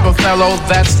mellow type of fellow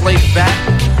that's laid back.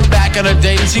 Back in the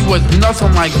days, he was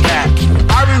nothing like that.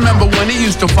 I remember when he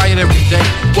used to fight every day.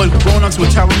 What grown-ups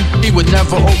would tell him, he would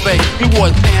never obey. He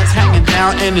wore his pants hanging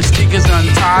down and his sneakers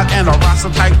untied, and a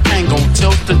Rasta-type tango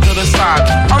tilted to the side.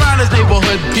 Around his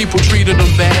neighborhood, people treated him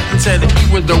bad and said that he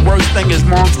was the worst thing his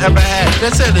mom's ever had.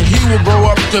 They said that he would grow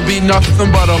up to be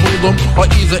nothing but a hoodlum, or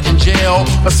either in jail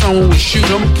or someone would shoot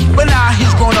him. But now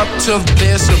he's grown up to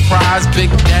their surprise.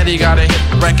 Big Daddy got a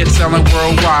hit record selling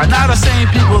worldwide. Now the same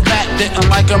people that didn't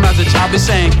like him as a child be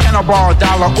saying, can I borrow $1?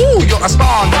 Ooh, you're a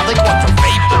star. Now they caught the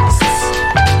vapors.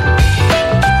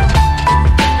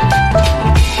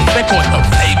 They caught the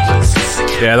vapors.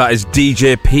 Yeah, that is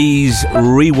DJ P's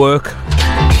rework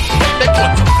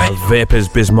of Vapors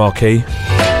Biz Marquee.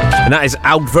 And that is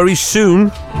out very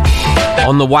soon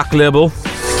on the Whack label.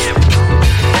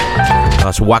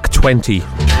 That's Whack 20.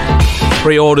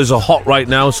 Pre-orders are hot right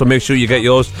now, so make sure you get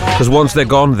yours, because once they're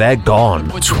gone, they're gone.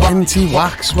 20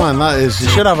 wax, man, that is. You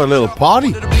should have a little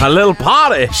party. A little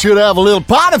party? Should have a little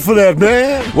party for that,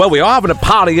 man. Well, we are having a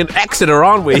party in Exeter,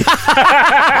 aren't we?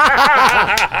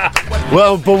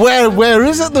 Well, but where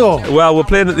is it, though? Well, we're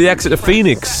playing at the Exeter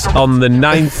Phoenix on the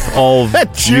 9th of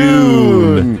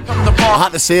June. I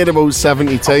had to say it about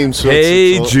 70 times. So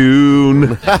hey,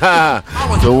 June.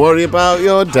 Don't worry about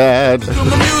your dad.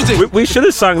 We should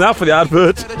have sang that for the advert.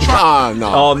 No.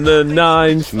 On the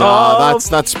 9th. No,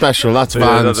 that's special. That's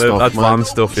van stuff. That's man. van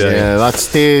stuff, yeah. Yeah, that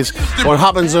stays. What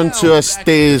happens on tour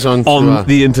stays on tour. On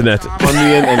the internet. On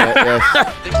the internet,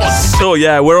 yes. So,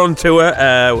 yeah, we're on tour.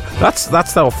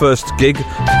 That's our first gig,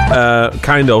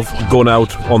 kind of, going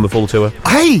out on the full tour.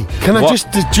 Hey, can I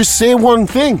just say one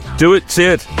thing? Do it, say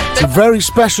it. It's a very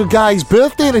special guy's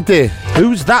birthday today.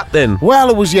 Who's that then? Well,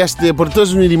 it was yesterday, but it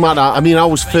doesn't really matter. I mean, I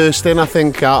was first in, I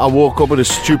think. I woke up at a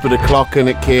stupid o'clock and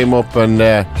it came up, and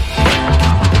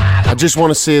I just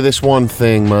want to say this one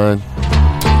thing, man.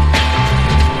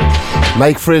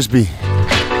 Mike Frisbee,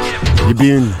 you've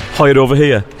been hired over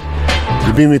here.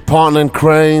 You've been my partner in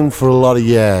crime for a lot of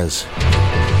years.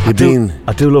 I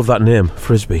do love that name,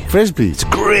 Frisbee. Frisbee. It's a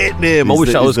great name. I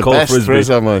wish that was called Frisbee.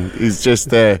 Frisbee, man. He's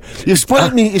just you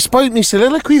spoiled me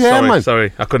soliloquy there, man.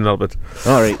 Sorry, I couldn't help it.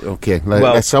 All right, okay.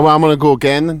 So I'm gonna go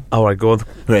again then. All right, go on.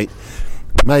 Right,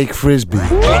 Mike Frisbee.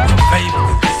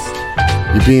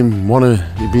 You've been one of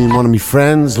my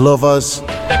friends, lovers,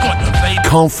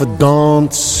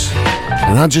 confidants,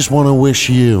 and I just want to wish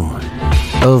you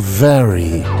a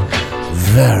very,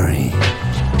 very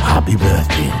happy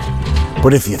birthday.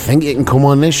 But if you think you can come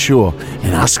on this show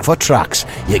and ask for tracks,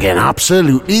 you can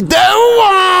absolutely do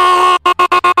one.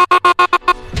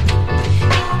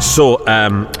 So,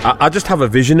 I just have a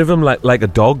vision of him like a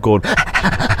dog going,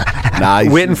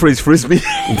 nice, waiting for his Frisbee. He's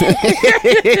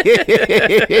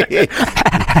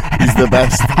the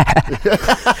best.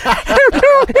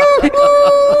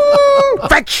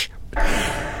 Fetch!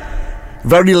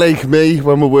 Very like me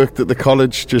when we worked at the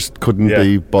college, just couldn't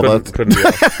be bothered. Couldn't be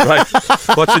right.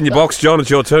 What's in your box, John? It's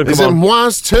your turn. Come on. It's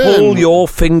moi's turn. Pull your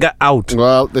finger out.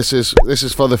 Well, this is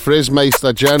for the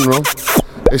Frizzmeister General.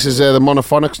 This is the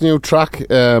Monophonics new track,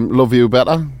 Love You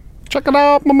Better. Check it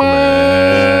out, my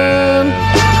man.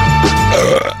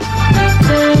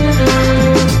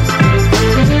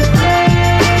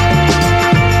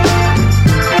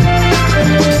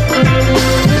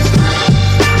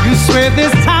 You swear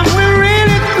this time we're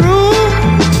really through,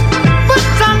 but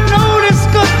I know this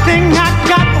good thing I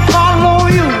got to follow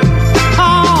you.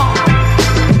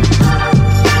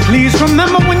 Please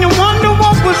remember when you wonder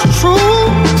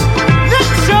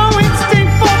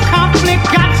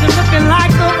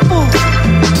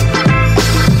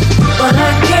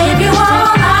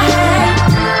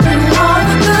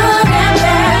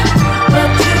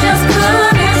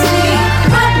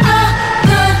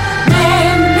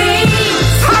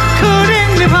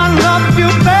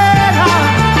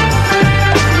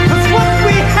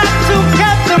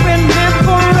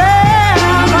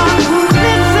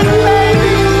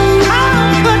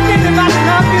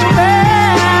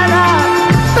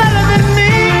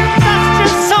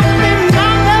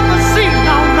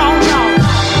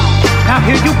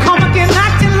hear you come again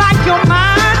acting like you're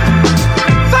mine.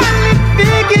 Finally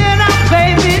figured out,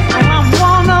 baby, I'm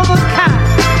one of a kind.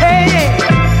 Hey, yeah.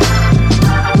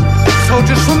 So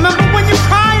just remember when you're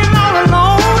crying all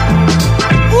alone.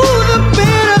 Ooh, the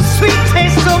bittersweet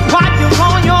taste of what you're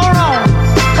on your own.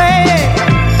 Hey, yeah.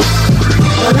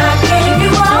 Well, I gave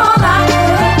you all I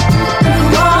could,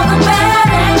 through all the bad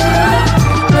and good,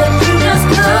 but you just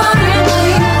couldn't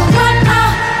believe what I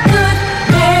could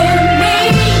give me.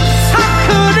 How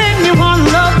could anyone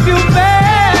love you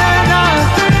better?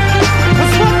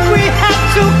 'Cause what we had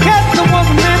together was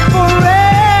meant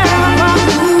forever.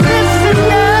 Listen,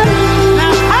 girl,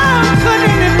 now how could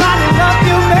anybody love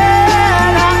you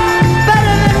better?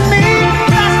 Better than me?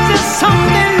 That's just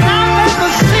something I'll never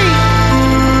see.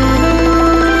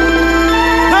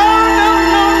 No, no,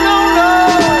 no, no, no.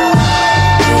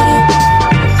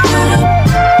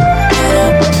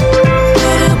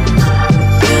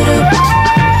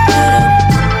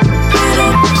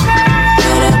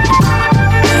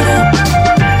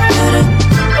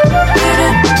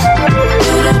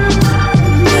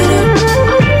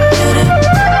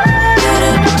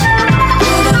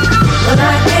 Well,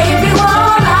 I gave you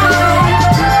all I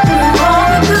had, through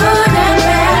all the good and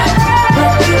bad,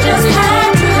 but you just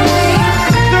had to leave.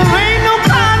 There ain't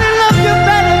nobody love you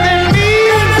better than me.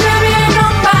 Baby, ain't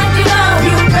nobody love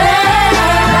you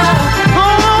better.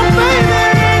 Oh, baby,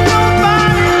 ain't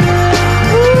nobody.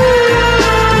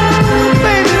 Ooh,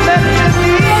 baby, better than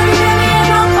me. Baby,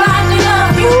 ain't nobody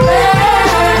love you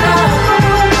better.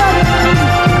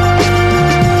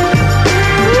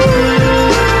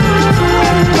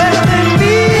 Better than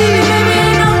me. Baby,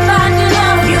 ain't nobody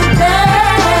love you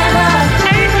better.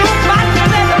 Ain't nobody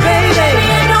better, baby.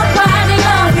 Ain't nobody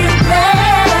love you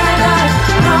better.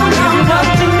 No, no, no.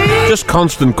 To me. Just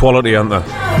constant quality, aren't they?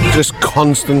 Just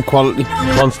constant quality.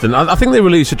 Constant. I think they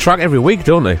release a track every week,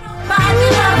 don't they?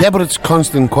 Yeah, but it's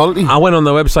constant quality. I went on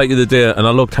their website the other day and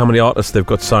I looked how many artists they've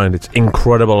got signed. It's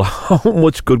incredible how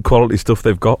much good quality stuff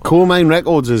they've got. Coal Mine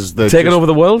Records is Taking over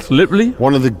the world, literally.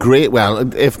 one of the great, well,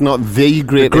 if not the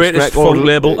greatest, Greatest record funk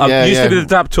label. I used to be the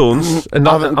Dap Tones, and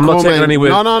I'm not taking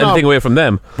anything away from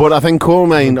them. But I think Coal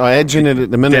Mine are edging it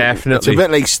at the minute. Definitely. It's a bit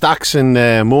like Stax and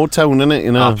Motown, isn't it?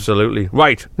 You know? Absolutely.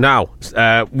 Right, now,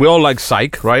 we all like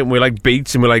psych, right? And we like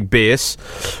beats and we like bass.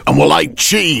 And we like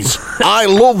cheese. I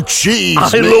love cheese.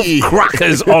 I love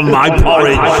crackers on my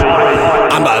porridge.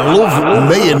 And I love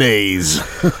mayonnaise.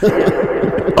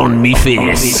 On me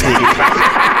face.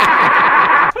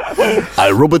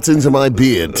 I rub it into my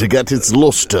beard to get its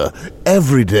luster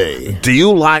every day. Do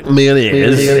you like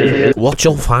mayonnaise? What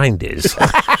you'll find is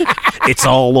it's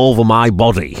all over my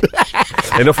body.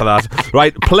 Enough of that.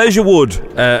 Right, Pleasure Wood,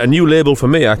 a new label for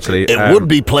me, actually. It would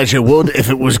be Pleasure Wood if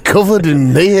it was covered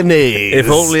in mayonnaise. If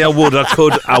only I would, I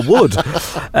could, I would.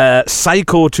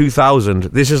 Psycho 2000.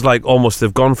 This is like almost,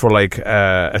 they've gone for like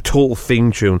a total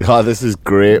theme tune. Oh, this is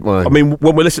great, man. I mean,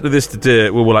 when we listened to this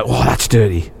today, we were like, oh, that's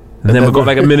dirty. And then we got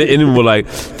like a minute in and we're like,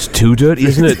 it's too dirty,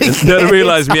 isn't it? And then I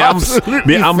realised my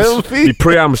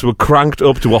preamps were cranked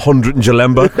up to 100 in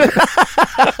Jalemba.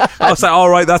 I was like,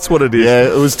 all right, that's what it is.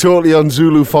 Yeah, it was totally on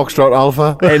Zulu Foxtrot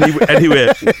Alpha. Anyway,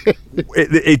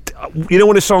 you know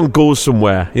when a song goes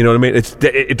somewhere, you know what I mean?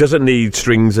 It doesn't need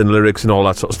strings and lyrics and all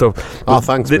that sort of stuff. Oh,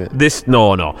 thanks, mate. This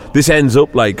ends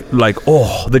up like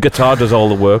oh, the guitar does all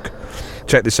the work.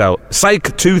 Check this out.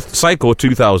 Psycho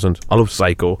 2000. I love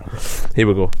Psycho. Here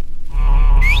we go.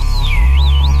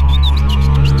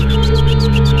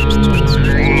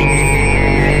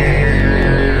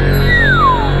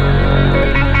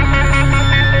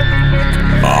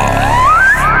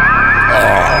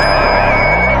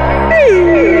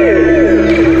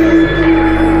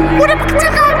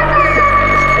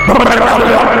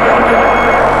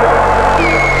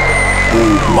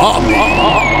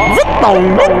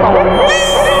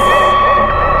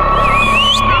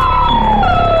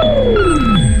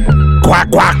 Quack,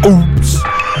 quack, oops.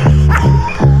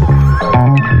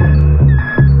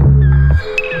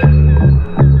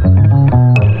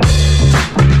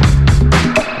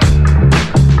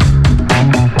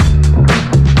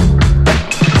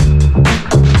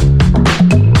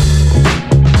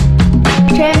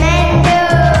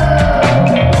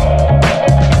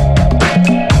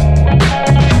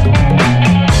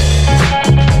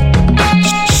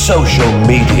 Social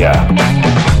media.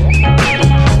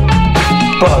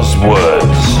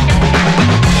 Buzzwords.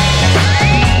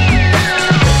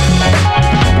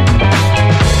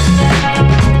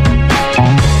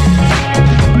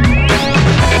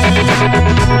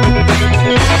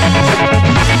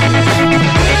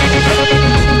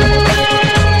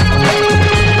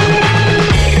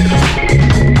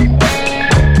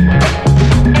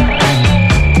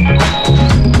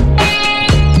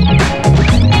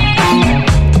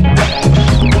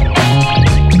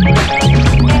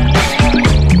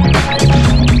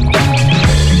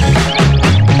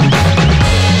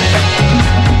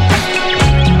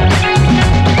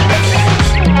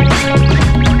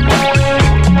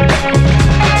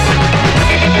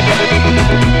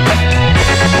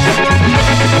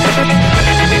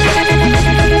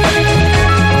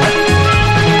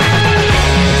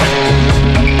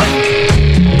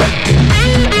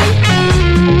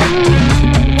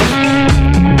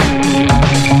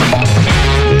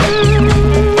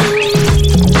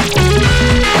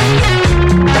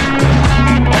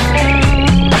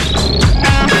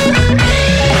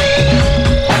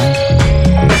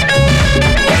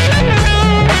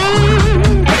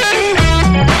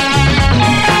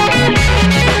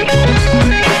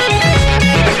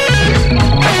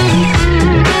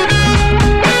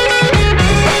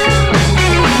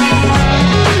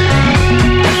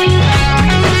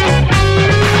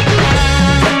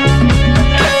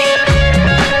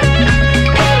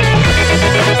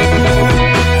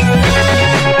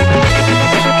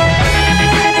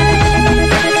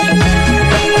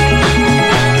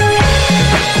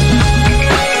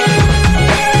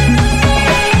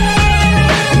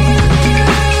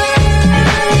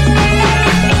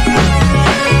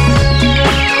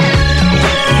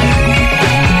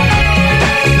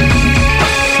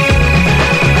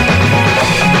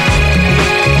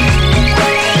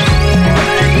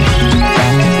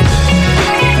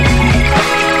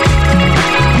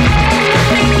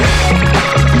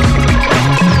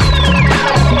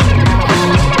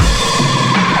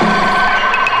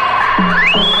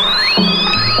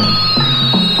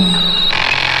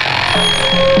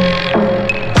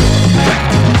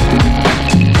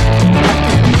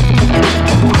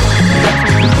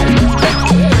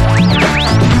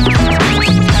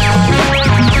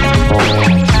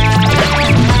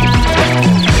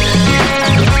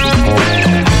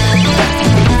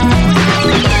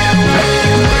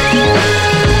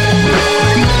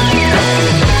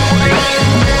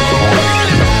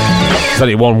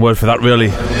 There's only one word for that, really.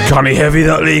 Connie heavy,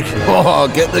 that leak. Oh,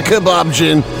 get the kebab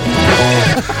gin.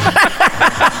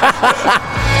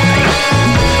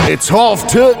 It's half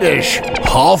Turkish,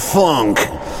 half funk.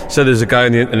 So there's a guy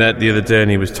on the internet the other day,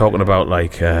 and he was talking about,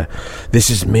 like,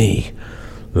 this is me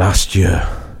last year.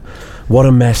 What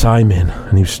a mess I'm in.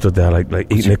 And he stood there like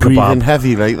eating a kebab. Breathing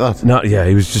heavy like that? No, yeah,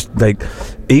 he was just like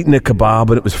eating a kebab,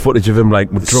 and it was footage of him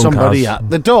like with drunk somebody ass. at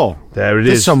the door. There it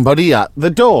There's is. somebody at the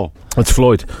door. It's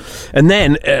Floyd. And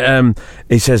then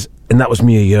he says, and that was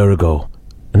me a year ago.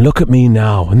 And look at me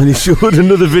now. And then he showed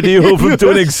another video of him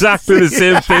doing exactly the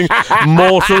same thing.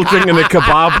 Mortal drinking a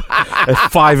kebab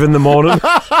at 5 in the morning.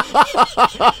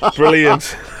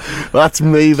 Brilliant. That's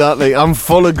me, that like, I'm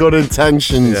full of good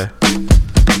intentions. Yeah.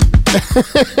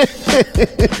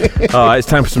 Alright, it's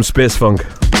time for some space funk.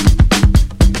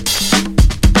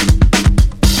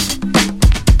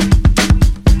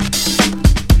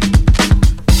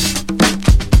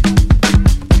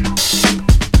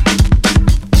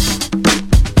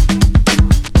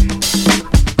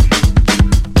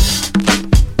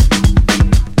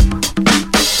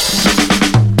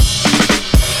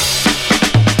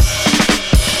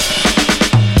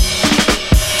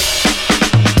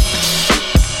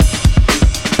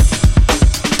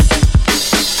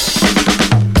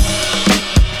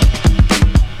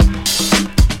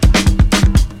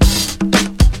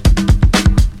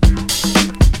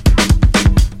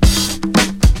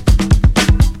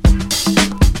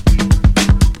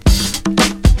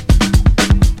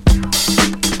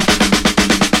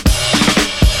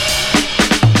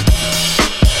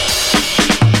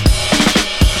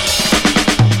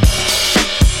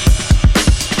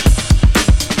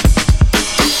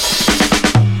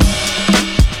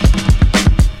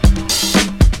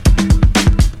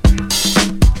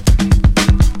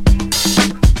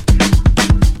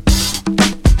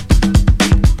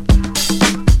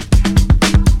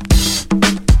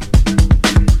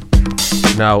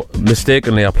 Now,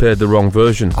 mistakenly, I played the wrong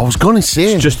version. I was going to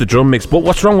say. It's just the drum mix. But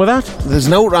what's wrong with that? There's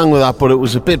no wrong with that, but it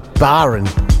was a bit barren.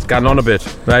 It's getting on a bit.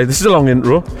 Right, this is a long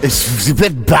intro. It's a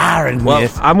bit barren, well, mate.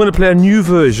 I'm going to play a new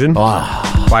version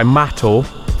by Matto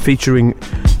featuring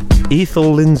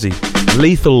Ethel Lindsay.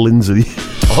 Lethal Lindsay.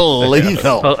 Oh,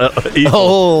 lethal. Ethel.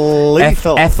 Oh,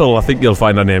 lethal. Ethel, I think you'll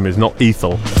find her name is, not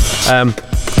Ethel.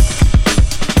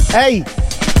 Hey.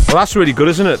 Well, that's really good,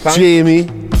 isn't it? Jamie,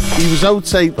 he was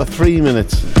outside for 3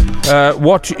 minutes.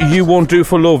 What You Won't Do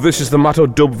for Love. This is the Matto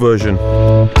dub version.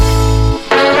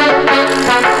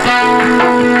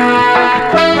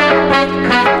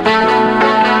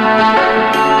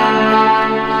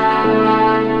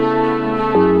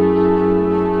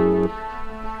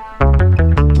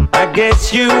 I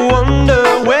guess you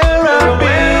wonder where I've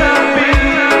been.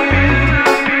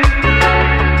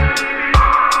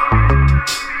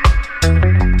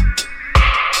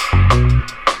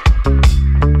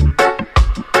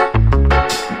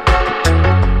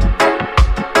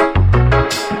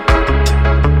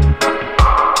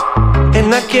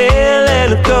 And I can't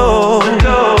let it go.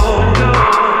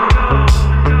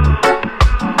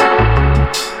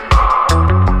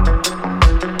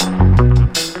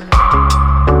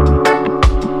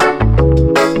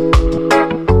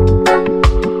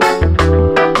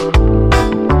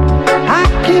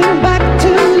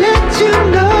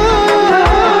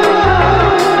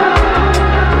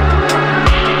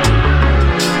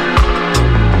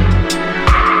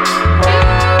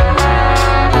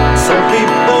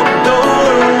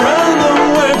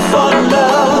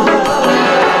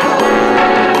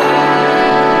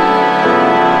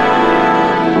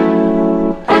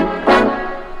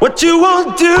 What you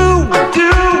won't do.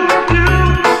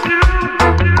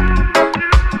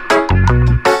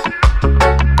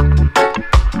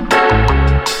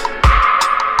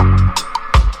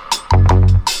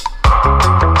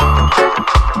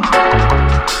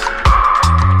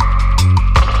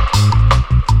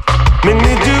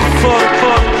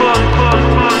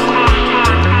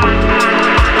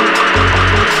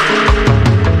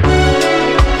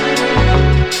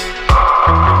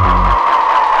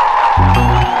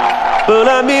 But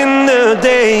I'm in the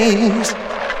days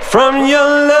from your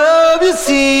love, you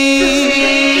see.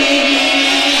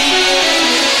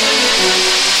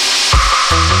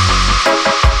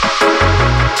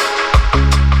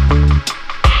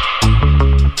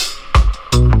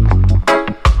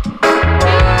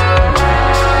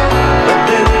 But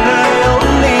then I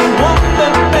only want the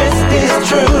best is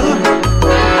true.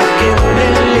 I can't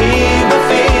believe the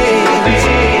things.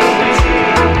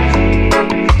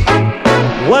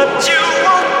 What you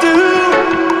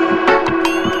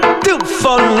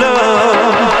for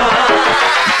love.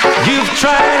 You've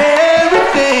tried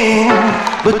everything,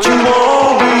 but you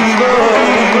won't give up.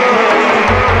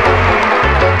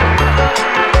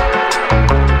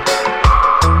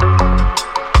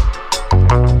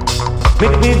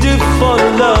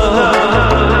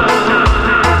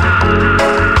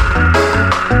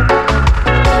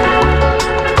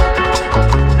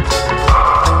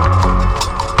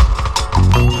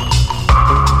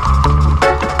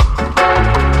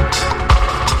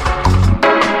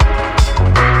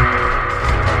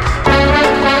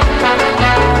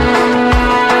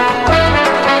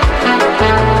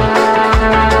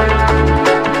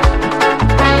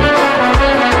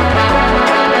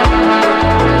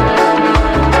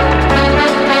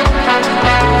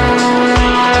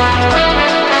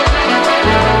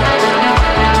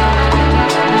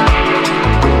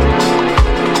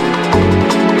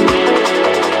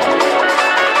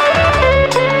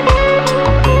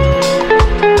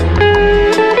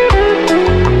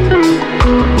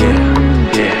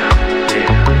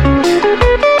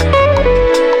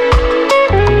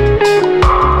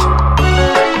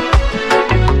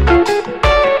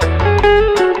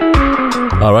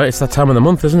 right. It's that time of the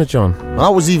month, isn't it, John? That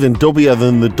was even dubbier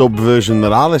than the dub version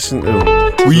that I listened to.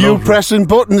 Were you pressing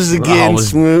buttons again,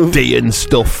 Smoove? D&,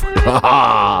 stuff.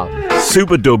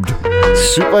 Super dubbed.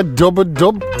 Super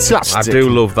dub-tastic. I do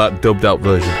love that dubbed out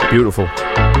version. Beautiful.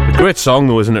 A great song,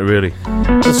 though, isn't it, really?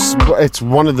 It's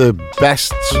one of the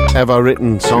best ever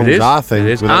written songs, I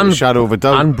think, without a shadow of a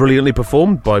doubt. And brilliantly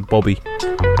performed by Bobby,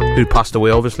 who passed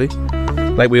away, obviously.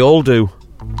 Like we all do.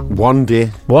 One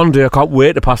day, I can't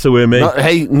wait to pass away,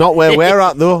 mate. Not where we're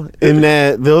at, though. In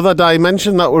the other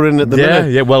dimension that we're in at the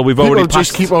minute. Yeah, well, people already passed.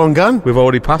 Just keep on going. We've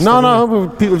already passed. No,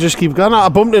 people just keep going. I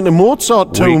bumped into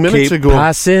Mozart 2 minutes ago.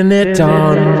 Passing it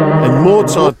on. And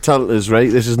Mozart told us, right,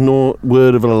 this is no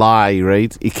word of a lie,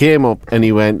 right? He came up and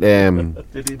he went,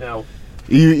 Did he now?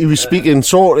 He was speaking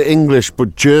sort of English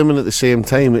but German at the same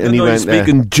time, and he went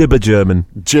speaking gibber German,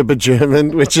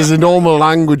 which is a normal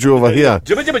language over here.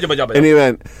 And he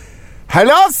went,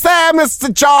 "Hello, sir,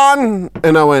 Mr. John."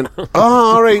 And I went, "Oh,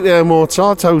 all right there,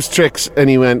 Mozart, how's tricks?" And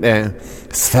he went,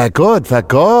 "It's very good."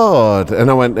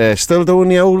 And I went, "Still doing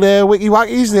the old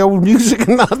wiki-wackies, the old music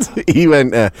and that?" He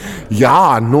went,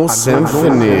 "Yeah, no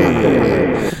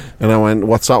symphony." And I went,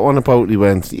 "What's that one about?" He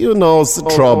went, "You know, it's the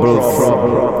troubles."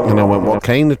 And I went, "What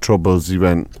kind of troubles?" He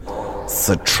went, "It's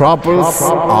the troubles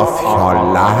of your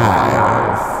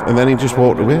life." And then he just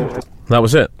walked away. That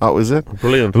was it? That was it.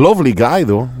 Brilliant. Lovely guy,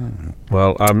 though.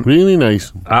 Well, really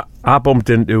nice. I bumped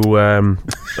into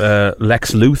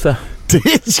Lex Luthor.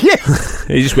 Did you?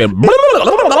 He just went...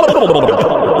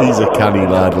 He's a canny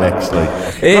lad, Lex.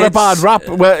 Not a bad rap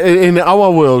in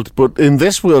our world, but in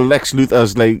this world, Lex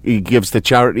Luthor's like, he gives to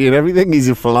charity and everything. He's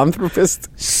a philanthropist.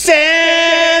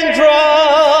 Sandra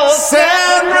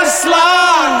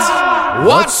Slot,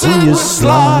 what's in your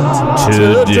slot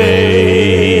today?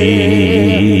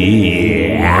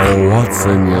 What's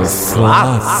in your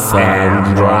slot,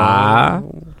 Sandra?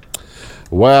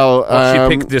 Well, what's she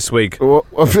picked this week?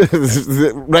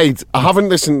 Right, I haven't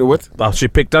listened to it. Oh, she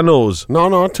picked her nose?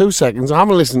 No, 2 seconds. I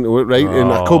haven't listened to it, right?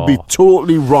 And I could be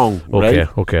totally wrong, right?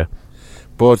 Okay.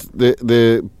 But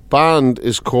the band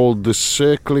is called The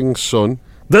Circling Sun.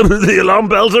 The alarm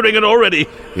bells are ringing already.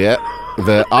 Yeah.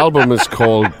 The album is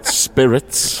called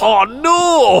Spirits. Oh,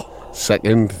 no!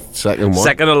 Second one.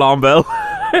 Second alarm bell.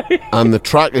 And the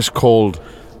track is called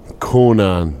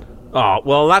Conan. Oh,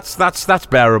 well, that's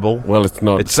bearable. Well, it's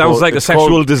not. It sounds like a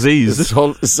sexual disease. It's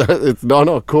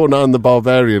not Conan the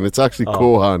Barbarian. It's actually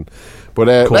Kohan. But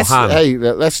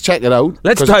let's check it out.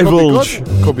 Let's divulge.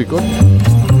 Could be good.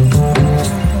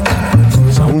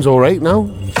 Sounds all right now.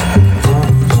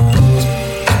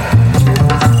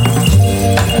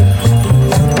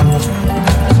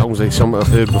 Sounds like something I've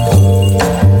heard before.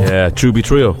 Yeah, Truby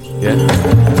Trio. Yeah.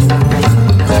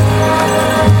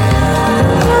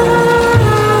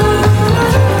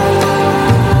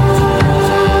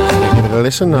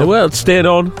 Listen now. Well, it's staying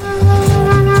on.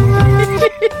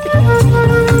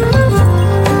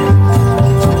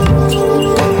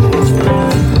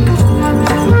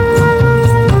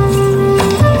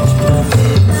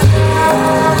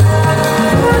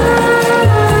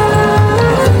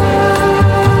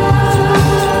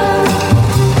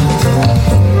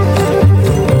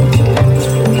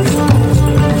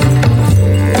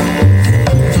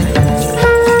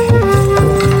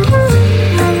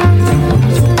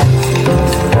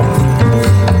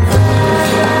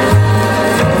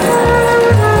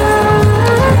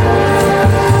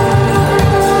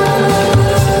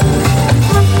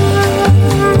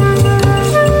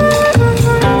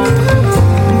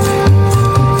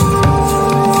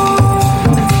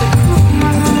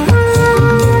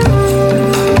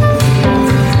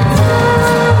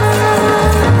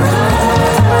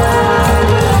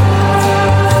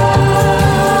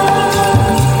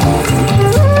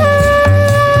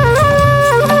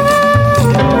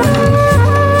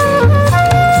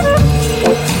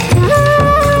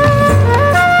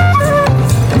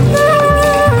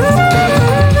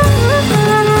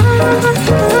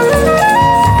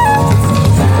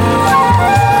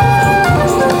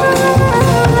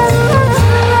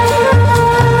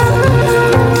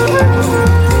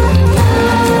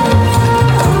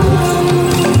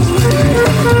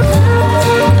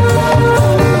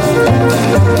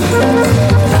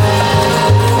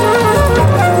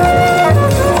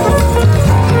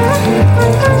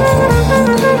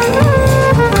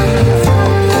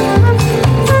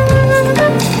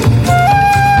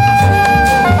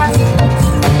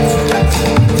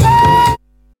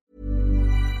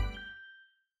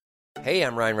 Hey,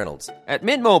 I'm Ryan Reynolds. At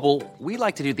Mint Mobile, we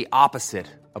like to do the opposite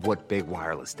of what Big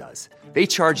Wireless does. They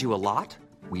charge you a lot,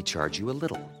 we charge you a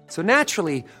little. So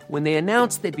naturally, when they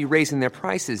announced they'd be raising their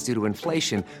prices due to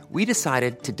inflation, we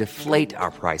decided to deflate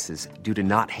our prices due to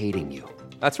not hating you.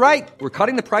 That's right. We're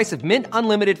cutting the price of Mint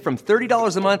Unlimited from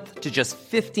 $30 a month to just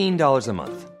 $15 a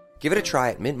month. Give it a try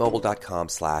at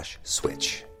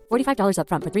mintmobile.com/switch. $45 up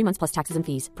front for 3 months plus taxes and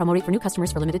fees. Promo rate for new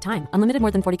customers for limited time. Unlimited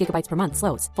more than 40 gigabytes per month.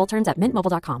 Slows full terms at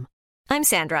mintmobile.com. I'm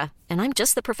Sandra, and I'm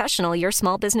just the professional your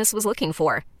small business was looking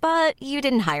for. But you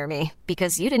didn't hire me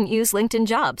because you didn't use LinkedIn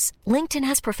Jobs. LinkedIn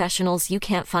has professionals you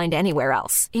can't find anywhere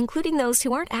else, including those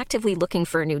who aren't actively looking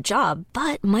for a new job,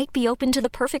 but might be open to the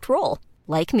perfect role,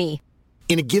 like me.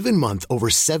 In a given month, over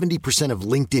 70% of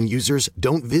LinkedIn users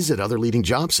don't visit other leading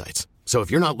job sites. So if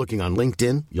you're not looking on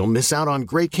LinkedIn, you'll miss out on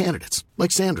great candidates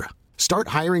like Sandra. Start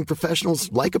hiring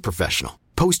professionals like a professional.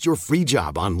 Post your free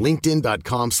job on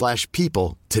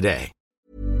linkedin.com/people today.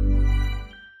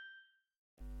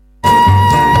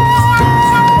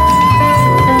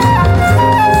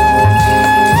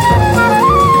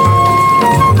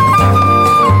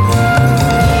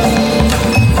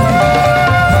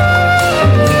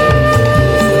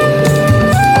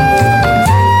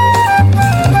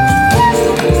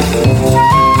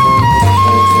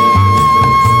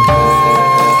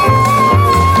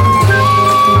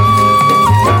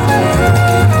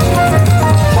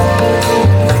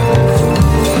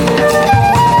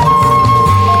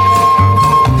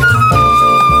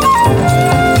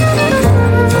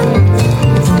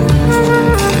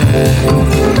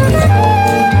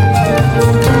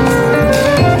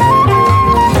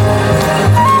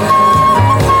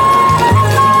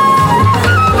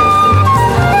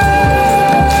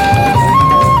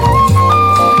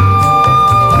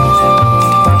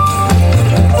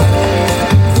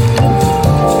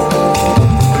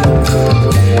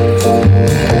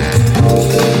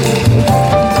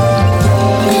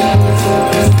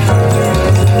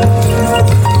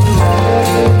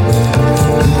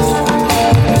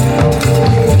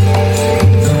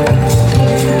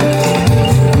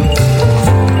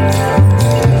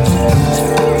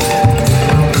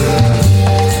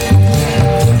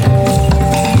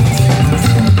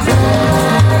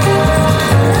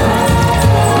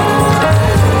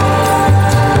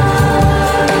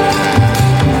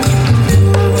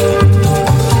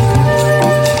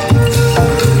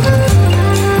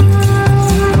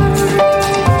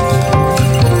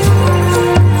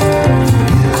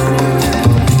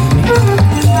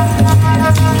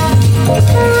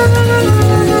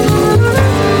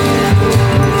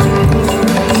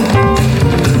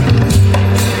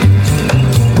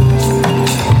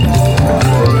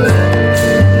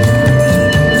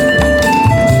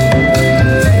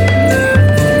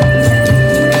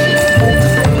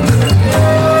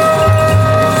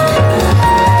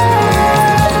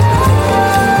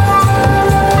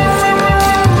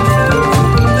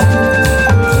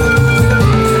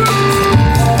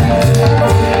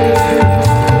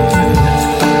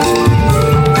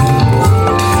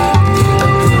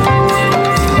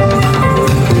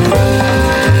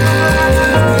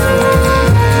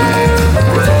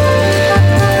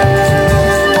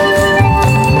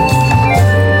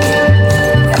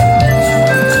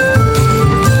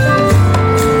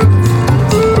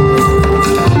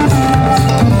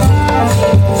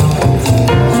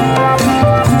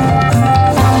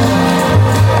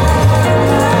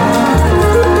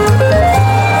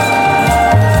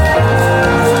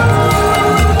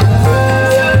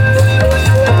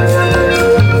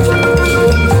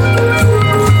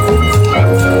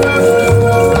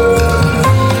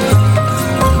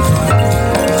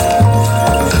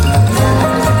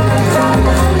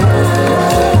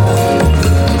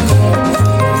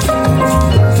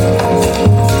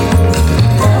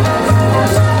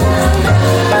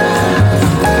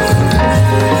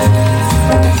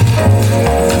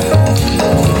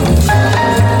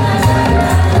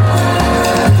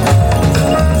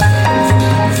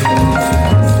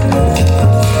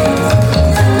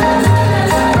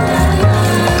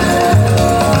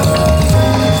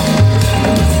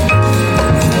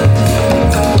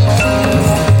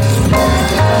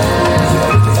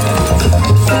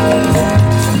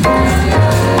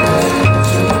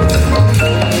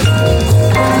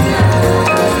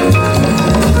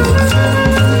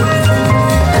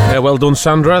 Well done,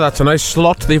 Sandra. That's a nice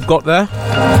slot they've got there.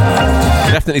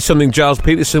 Definitely something Giles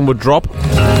Peterson would drop.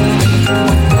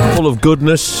 Full of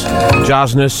goodness,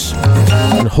 jazzness,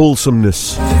 and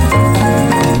wholesomeness.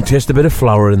 You can taste a bit of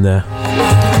flour in there.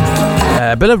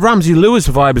 A bit of Ramsey Lewis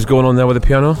vibe is going on there with the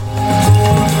piano.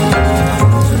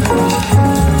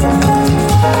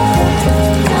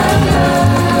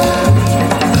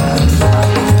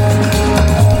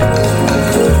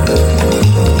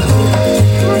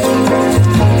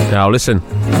 Now listen,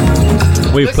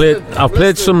 I've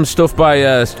played some stuff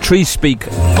by Tree Speak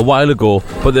a while ago,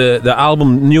 but the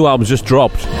new album's just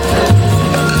dropped.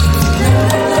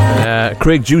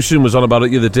 Craig Jewson was on about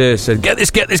it the other day. Said, "Get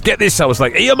this." I was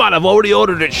like, "Hey, man, I've already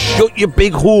ordered it. Shut your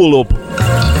big hole up."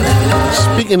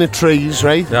 Speaking of trees,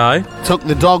 right? Aye. Took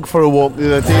the dog for a walk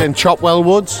the other day in Chopwell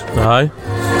Woods. Aye.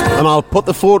 And I'll put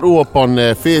the photo up on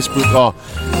Facebook or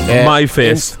my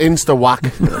face, Insta whack,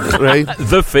 right?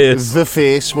 the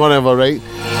face, whatever, right?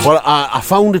 Well, I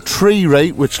found a tree,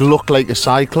 right, which looked like a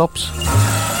cyclops.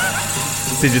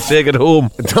 Did you take it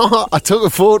home? No, I took a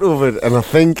photo of it, and I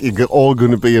think you're all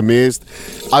going to be amazed.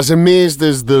 As amazed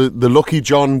as the Lucky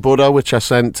John Buddha, which I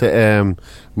sent to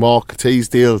Mark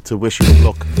Teasdale to wish him good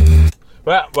luck.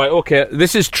 Right, okay.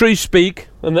 This is Tree Speak,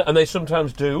 and they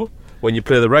sometimes do when you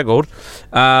play the record.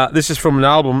 This is from an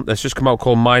album that's just come out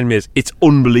called Mind Maze. It's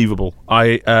unbelievable.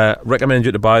 I recommend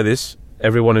you to buy this.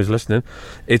 Everyone who's listening,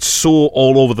 it's so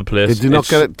all over the place. Did you not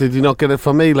get it? Did you not get it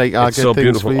for me? Like I get so things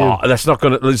beautiful. for you. Oh, that's not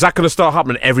gonna. Is that gonna start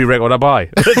happening every record I buy?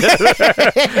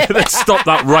 Let's stop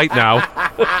that right now.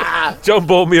 John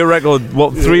bought me a record.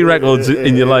 What, 3 records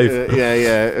in your life?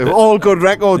 Yeah. All good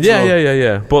records.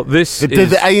 Yeah. But this did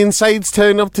the Ironsides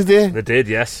turn up today? They did,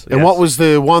 yes. And what was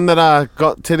the one that I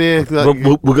got today?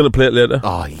 We're gonna play it later.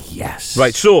 Oh yes.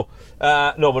 Right. So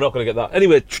no, we're not gonna get that.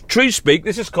 Anyway, Tree Speak.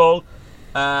 This is called.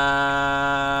 Rare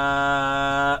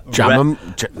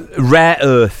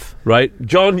Earth, right?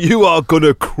 John, you are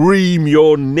gonna cream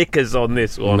your knickers on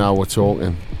this one. Now we're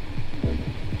talking.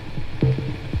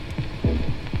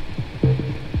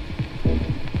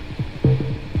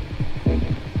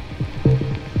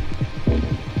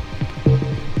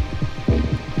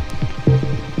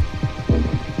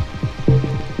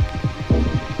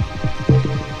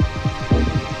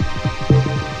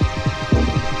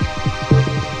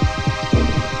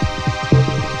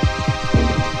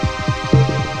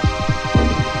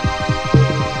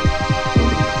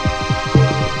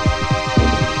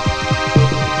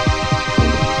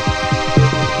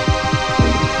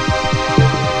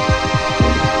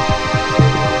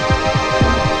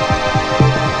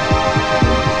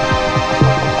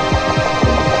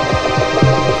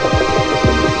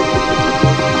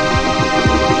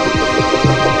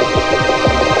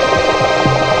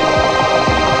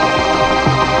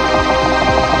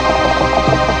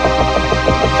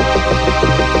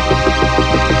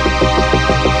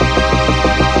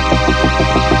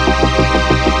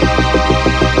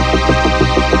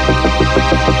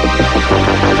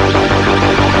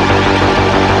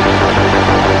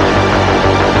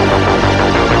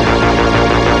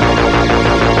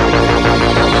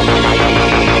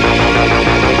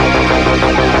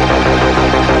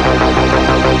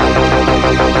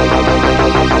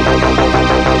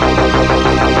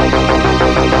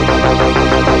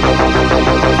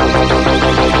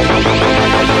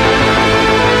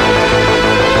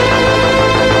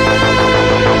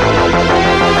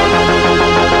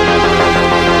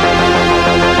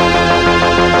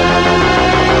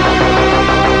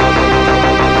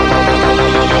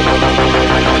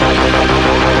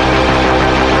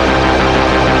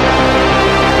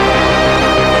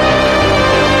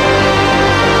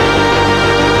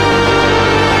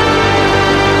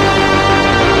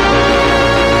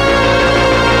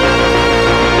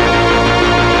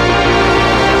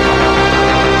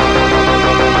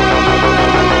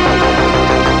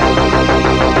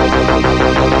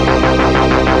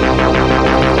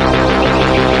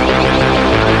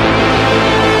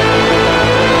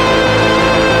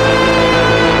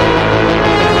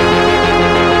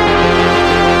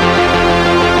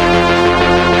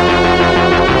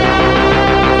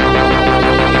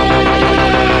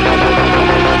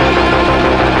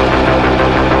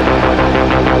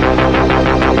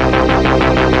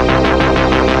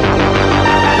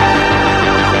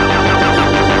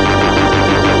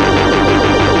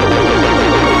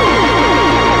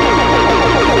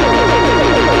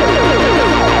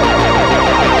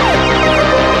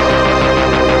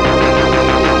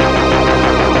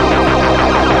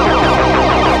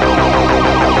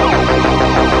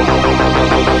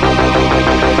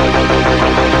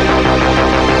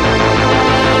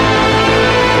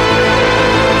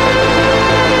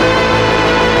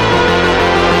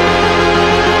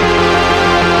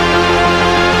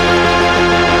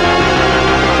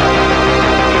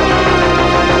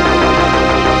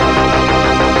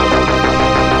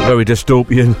 very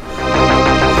dystopian.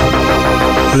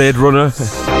 Blade Runner.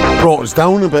 Brought us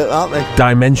down a bit, aren't they?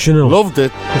 Dimensional. Loved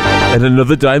it. And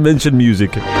another dimension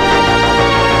music.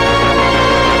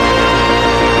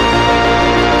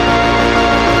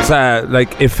 It's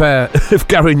like if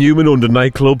Gary Newman owned a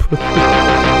nightclub.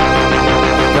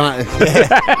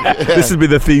 This would be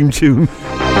the theme tune.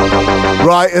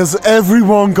 Right, has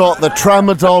everyone got the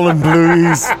tramadol and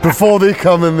blues before they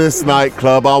come in this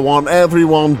nightclub? I want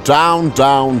everyone down,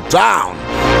 down, down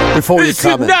before you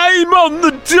come in. It's a name on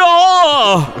the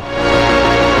door!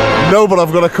 No, but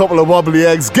I've got a couple of wobbly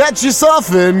eggs. Get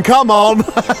yourself in, come on.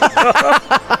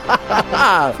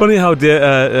 Funny how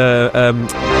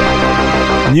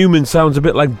Newman sounds a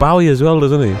bit like Bowie as well,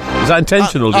 doesn't he? Is that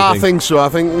intentional, do you I think? think so. I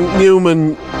think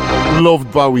Newman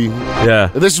loved Bowie. Yeah.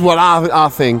 This is what I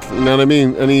think, you know what I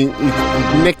mean? And he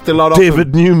nicked a lot of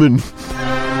David Newman.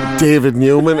 David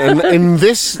Newman. And in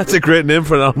this... That's a great name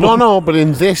for an album. No, but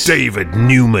in this... David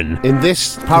Newman. In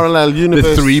this parallel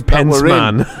universe The Threepence that we're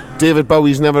Man. in, David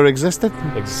Bowie's never existed.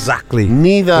 Exactly.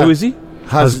 Neither... Who is he?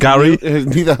 Has Gary?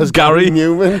 Neither has Gary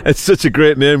Newman. It's such a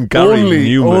great name, Gary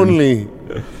Newman.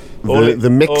 Only the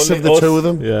mix of the two of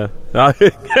them. Yeah.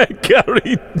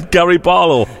 Gary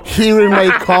Barlow. Here in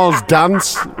My Car's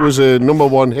Dance was a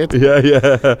 #1 hit.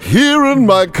 Yeah. Here in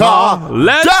my car,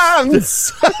 let's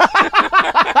dance.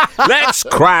 Let's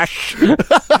crash.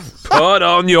 Put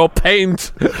on your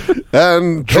paint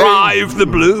and drive the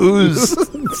blues.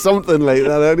 Something like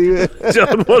that, anyway.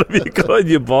 John, what have you got in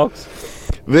your box?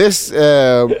 This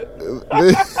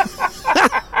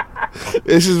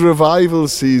is revival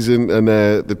season, and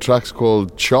the track's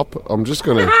called Chop. I'm just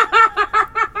gonna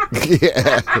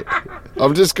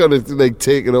like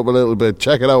take it up a little bit.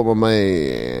 Check it out, my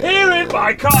man. Here in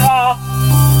my car.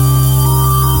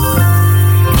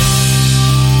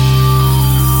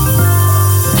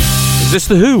 Is this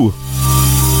the Who?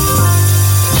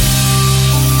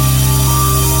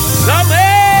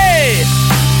 Sammy!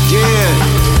 Yeah.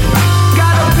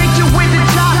 Got a picture with the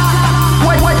chop.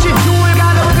 What you doing?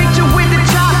 Got a picture with the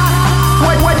chop.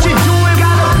 What you doing?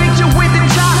 Got a picture with the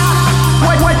chop.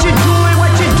 What you doing?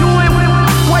 What you doing?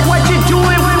 What you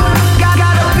doing? Got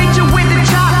a picture with the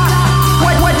chop.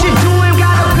 What you doing?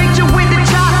 Got a picture with the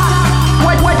chop.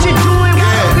 What you doing?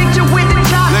 Got a picture with the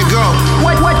chop. Let go.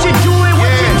 What you doing?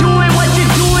 What you doing? What you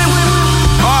doing?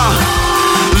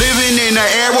 Living in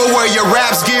an era where your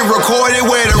raps get recorded,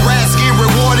 where the rats get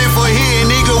rewarded for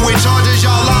hitting nigga with charges.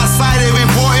 Y'all lost sight of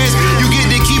importance. You get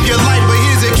to keep your light, but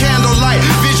here's a candlelight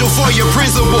vigil for your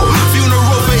principal.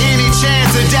 Funeral for any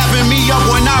chance of dapping me up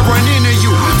when I run into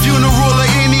you. Funeral of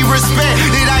any respect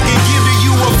that I can give to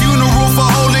you. A funeral for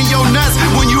holding your nuts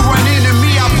when you run into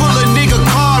me. I pull a nigga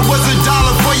card. What's $1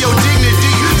 for your dignity?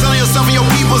 Selling yourself and your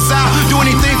people's out. Do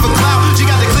anything for clout. She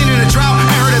got the clean in the drought.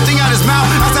 Ain't heard a thing out his mouth.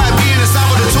 Outside being inside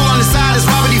with a tool on the side. It's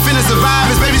Robert, he finna survive.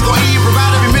 His baby's gonna eat.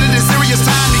 Provide every minute in serious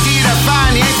time to give you that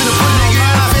fine. He ain't finna put nigga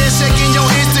in. Fair checking your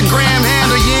Instagram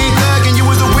handle. You ain't thugging. You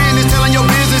was a witness telling your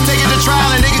business. Taking the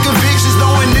trial and nigga convictions.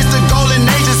 Knowing this the golden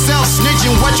age of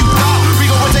self-snitching. What you thought? We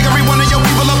gon' take every one of your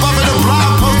people up off of the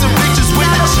block. Posting pictures with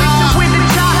the child.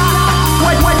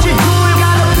 What you doing?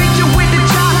 Got a picture with the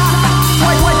chop.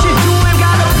 What you doing?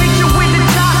 Got a picture with the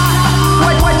chop.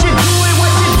 What you doing?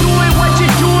 What you doing? What you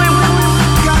doing?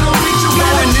 Got a picture with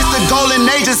Knowing this the golden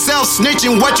age of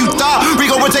self-snitching. What you thought? We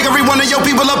gon' take every one of your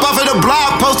people up off of the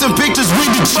block. Posting pictures with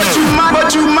the child.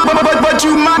 But you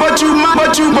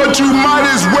might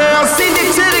as well send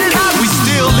it to the cops. We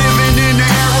still living in the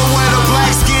era where the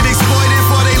blacks get exploited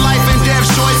for their life and death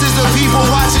choices. The people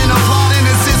watching, applauding,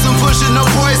 the system pushing the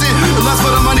poison. The lust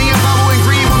for the money and power and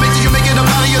greed will make you make it up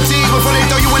out of your team before they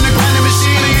throw you in the grinding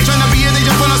machine. They ain't trying to be in, they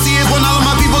just wanna see it when all of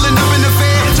my people end up in the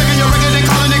fed. Checking your record and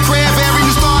calling it crap. Every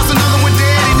new star is another one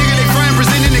dead. These niggas they front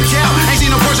presenting the cap. Ain't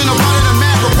seen a portion of part of the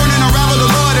map. Reporting unravel the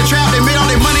law of the trap. They made all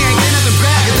their money, ain't getting nothing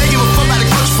back. If they give a fuck about the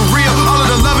culture for real. All of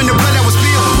the love and the blood that was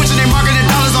spilled. Pushing their marketing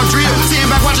dollars on drill. Sitting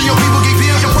back watching your people get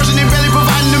killed. Your portion ain't barely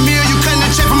providing the meal. You cutting the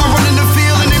check from my running the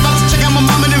field. And they about to check out my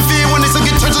mama and feel when they still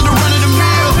get turned to the run of the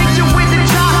mill. Picture with the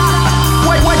chop.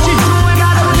 What you doing?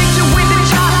 Got a picture with the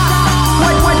chop.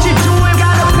 What you doing?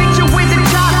 Got a picture with the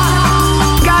chop.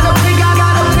 Got a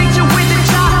picture with the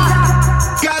chop.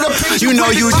 You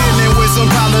know you dealing with some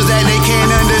problems that they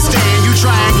can't understand. You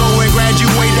try and go and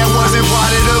graduate, that wasn't part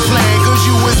of the plan. Cause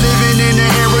you was living in an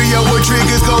area where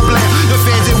triggers go blam. The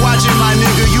feds ain't watching, my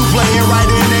nigga, you playing right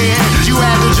in their hands. You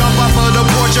had to jump off of the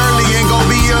porch early and go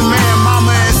be a man.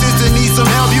 Mama and sister need some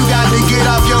help, you got to get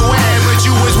off your ass. But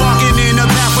you was walking in the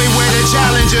pathway where the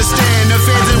challengers stand. The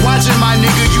feds ain't watching, my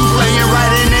nigga, you playing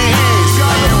right in their hands.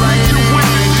 Playing right in their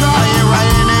hands. Playing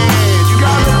right in their hands. You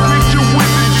got a picture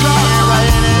with the chop. Playing right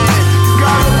in their hands.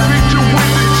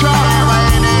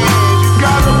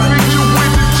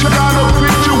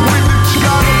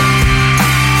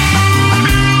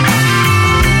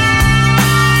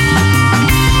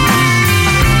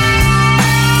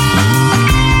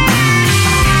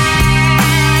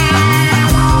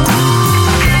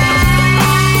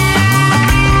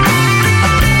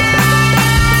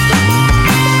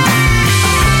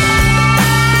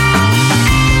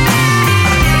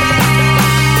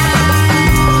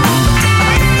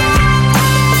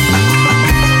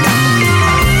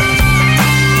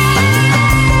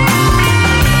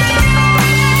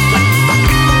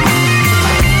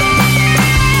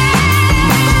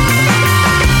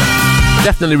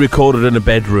 Definitely recorded in a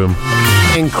bedroom.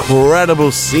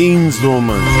 Incredible scenes, though,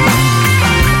 man.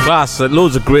 Class.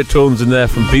 Loads of great tones in there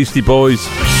from Beastie Boys.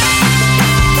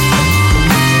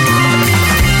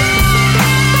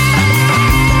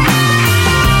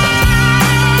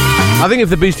 I think if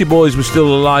the Beastie Boys were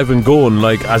still alive and going,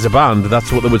 like, as a band,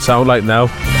 that's what they would sound like now.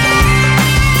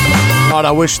 God,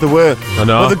 I wish they were. I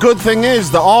know. But the good thing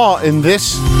is, they are in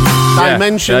this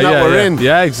dimension that we're in.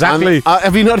 Yeah, exactly. And,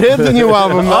 have you not heard the new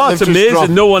album? Oh, it's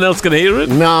amazing. No one else can hear it.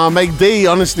 Nah, Meg D,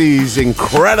 honestly, he's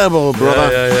incredible,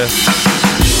 brother. Yeah.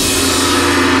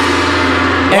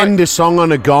 End a song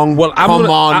on a gong. Well, Come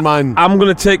on, man. I'm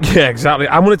going to take... Yeah, exactly.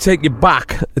 I'm going to take you back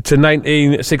to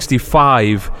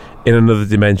 1965 in another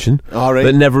dimension. All right.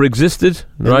 That never existed,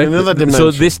 right? In another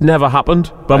dimension. So this never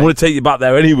happened, but I'm going to take you back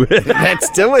there anyway. Let's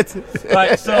do it.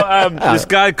 Right, so this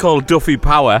guy called Duffy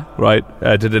Power, right,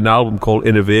 did an album called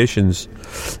Innovations.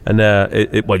 And,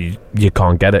 well, you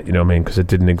can't get it, you know what I mean, because it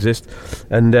didn't exist.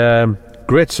 And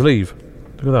great sleeve.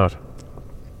 Look at that.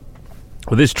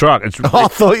 With this track, it's... I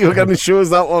thought you were going to show us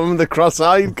that one with the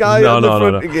cross-eyed guy on the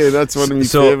front again. That's one of my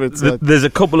favourites. There's a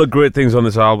couple of great things on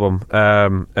this album,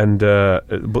 but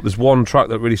there's one track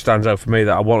that really stands out for me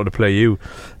that I wanted to play you.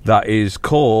 That is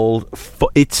called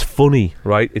 "It's Funny,"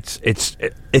 right? It's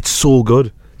so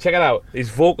good. Check it out. His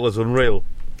vocal is unreal.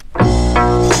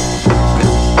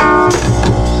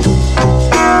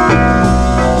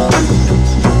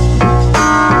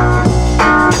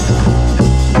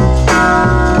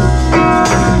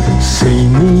 See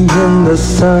me in the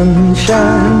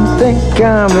sunshine, think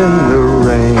I'm in the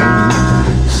rain.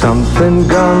 Something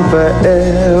gone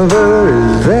forever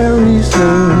is very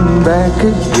soon back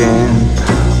again.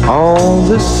 All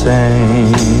the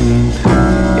same,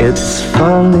 it's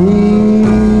funny.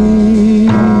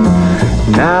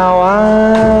 Now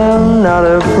I'm not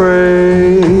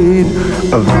afraid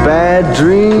of bad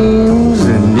dreams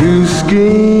and new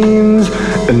schemes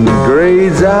and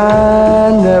grades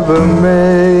I never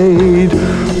made.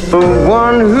 For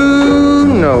one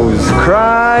who knows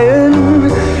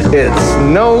crying, it's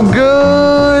no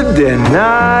good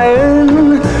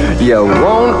denying. You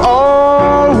won't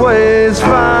always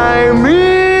find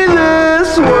me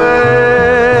this way.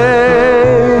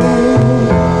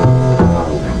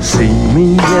 See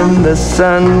me in the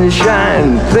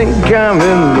sunshine, think I'm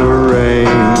in the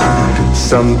rain.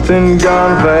 Something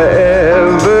gone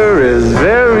forever is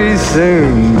very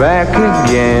soon back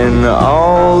again.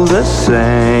 All the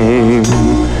same,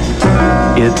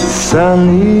 it's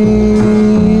sunny.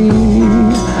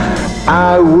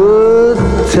 I would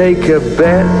take a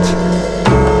bet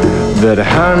that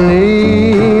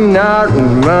honey, not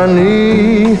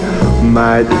money,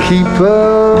 might keep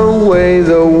away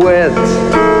the wet.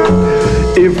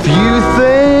 If you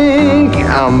think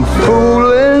I'm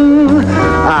fooling,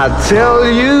 I tell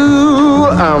you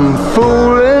I'm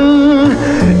fooling,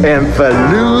 and for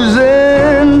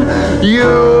losing,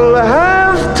 you'll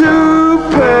have to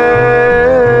pay.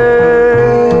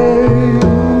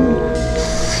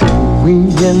 See me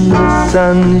in the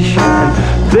sunshine,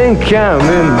 think I'm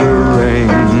in the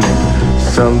rain.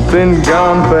 Something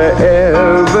gone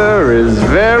forever is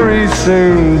very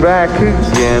soon back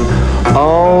again.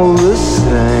 All the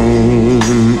same,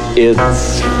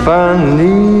 it's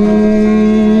funny.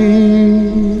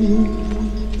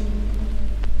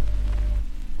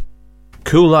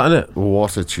 Cool, that, isn't it?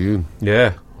 What a tune.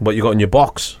 Yeah. What you got in your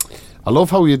box? I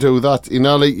love how you do that. You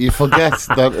know, like, you forget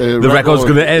that the record's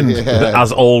going to end,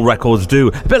 as all records do.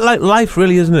 A bit like life,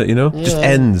 really, isn't it? You know, just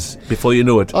ends before you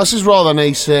know it. This is rather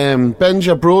nice.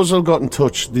 Benja Brozil got in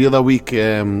touch the other week.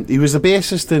 He was the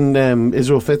bassist in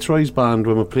Israel Fitzroy's band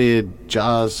when we played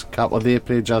Jazz Cat. Well, they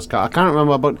played Jazz Cat. I can't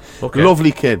remember, but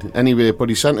lovely kid. Anyway, but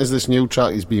he sent us this new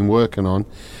track he's been working on,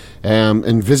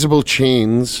 Invisible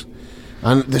Chains,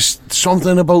 and there's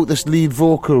something about this lead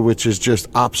vocal which is just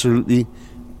absolutely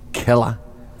killer.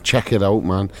 Check it out,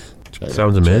 man.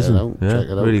 Sounds amazing. Check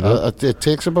it out. Really good. It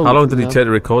takes about... How long did he take to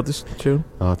record this tune?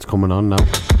 Oh, it's coming on now.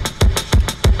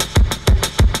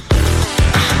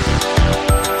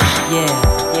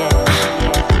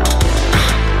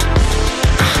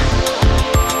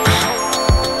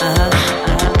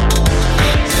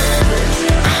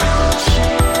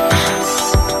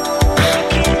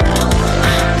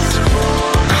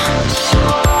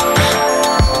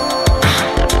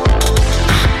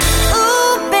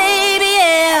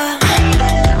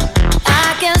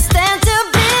 I can't stand to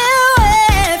be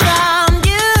away from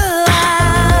you.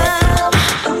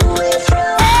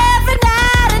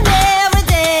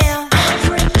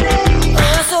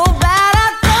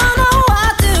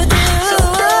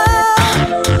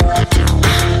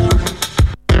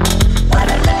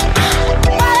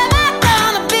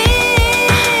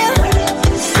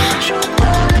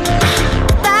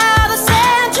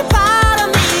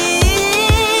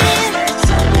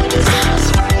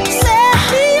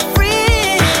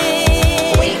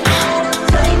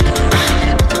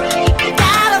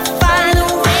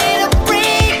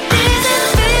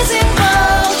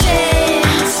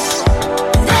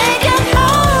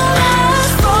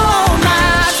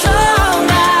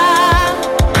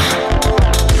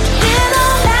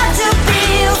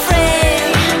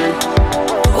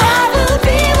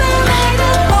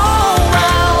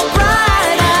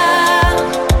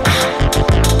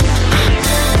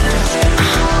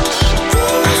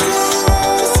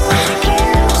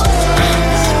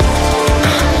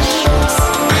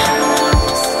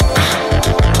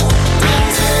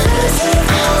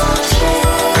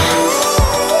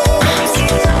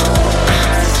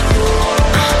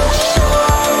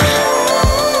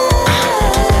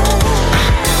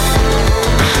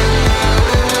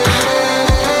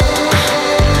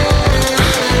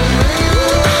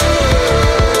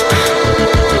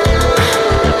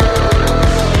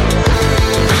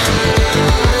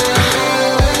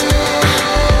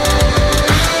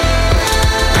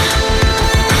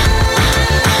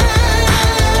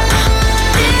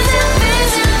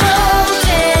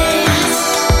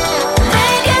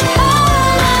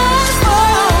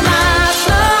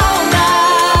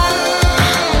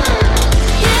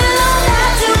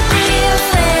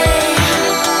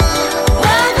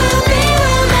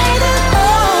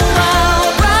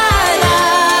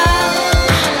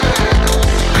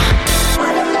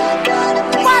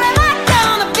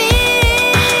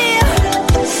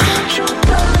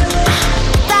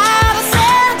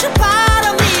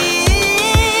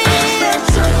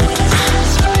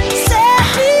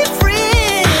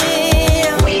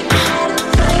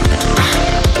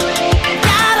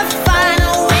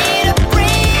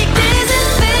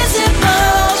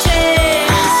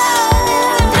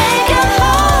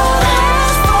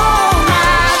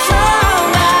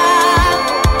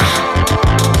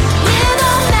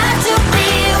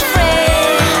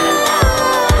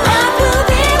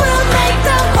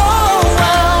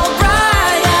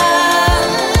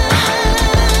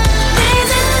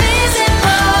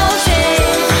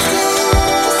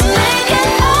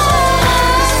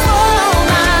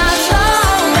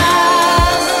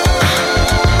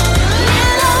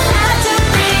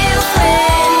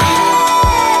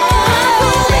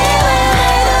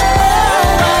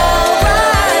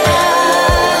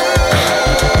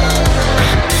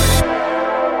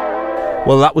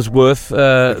 Well, that was worth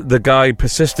the guy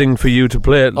persisting for you to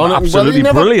play it. Absolutely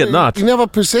brilliant, that. He never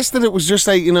persisted. It was just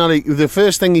like, the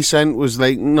first thing he sent was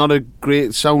like not a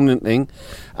great sounding thing.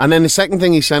 And then the second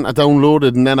thing he sent, I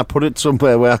downloaded, and then I put it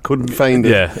somewhere where I couldn't find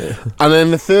it. Yeah. And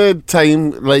then the third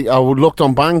time, like, I looked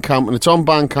on Bandcamp, and it's on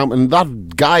Bandcamp, and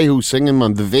that guy who's singing,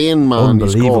 man, the Vein Man,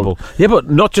 unbelievable. Yeah, but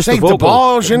not just it's the like vocal.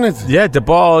 DeBarge, isn't it? Yeah,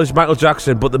 DeBarge, Michael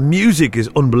Jackson, but the music is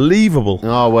unbelievable.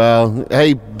 Oh, well.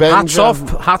 Hey,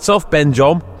 Benja. Hats off, Benja.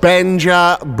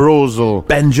 Benja Brozel.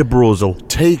 Benja Brozel.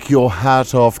 Take your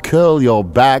hat off, curl your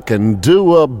back, and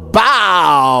do a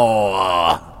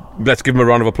bow. Let's give him a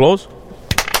round of applause.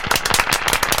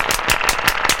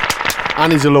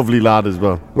 And he's a lovely lad as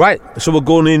well. Right, so we're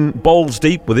going in balls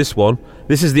deep with this one.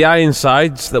 This is the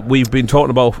Ironsides that we've been talking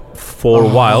about for a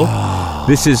while.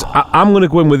 This is... I'm going to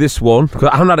go in with this one, because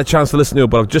I haven't had a chance to listen to it,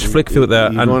 but I've just flicked through it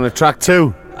there. You're going to track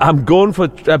 2? I'm going for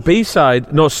a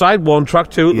B-side. No, side 1, track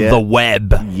 2, yeah. The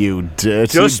Web. You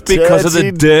dirty, just because of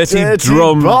the dirty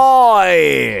drum.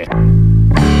 Boy!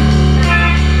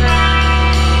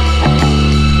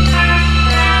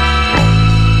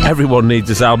 Everyone needs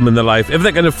this album in their life. If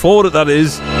they can afford it, that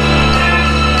is.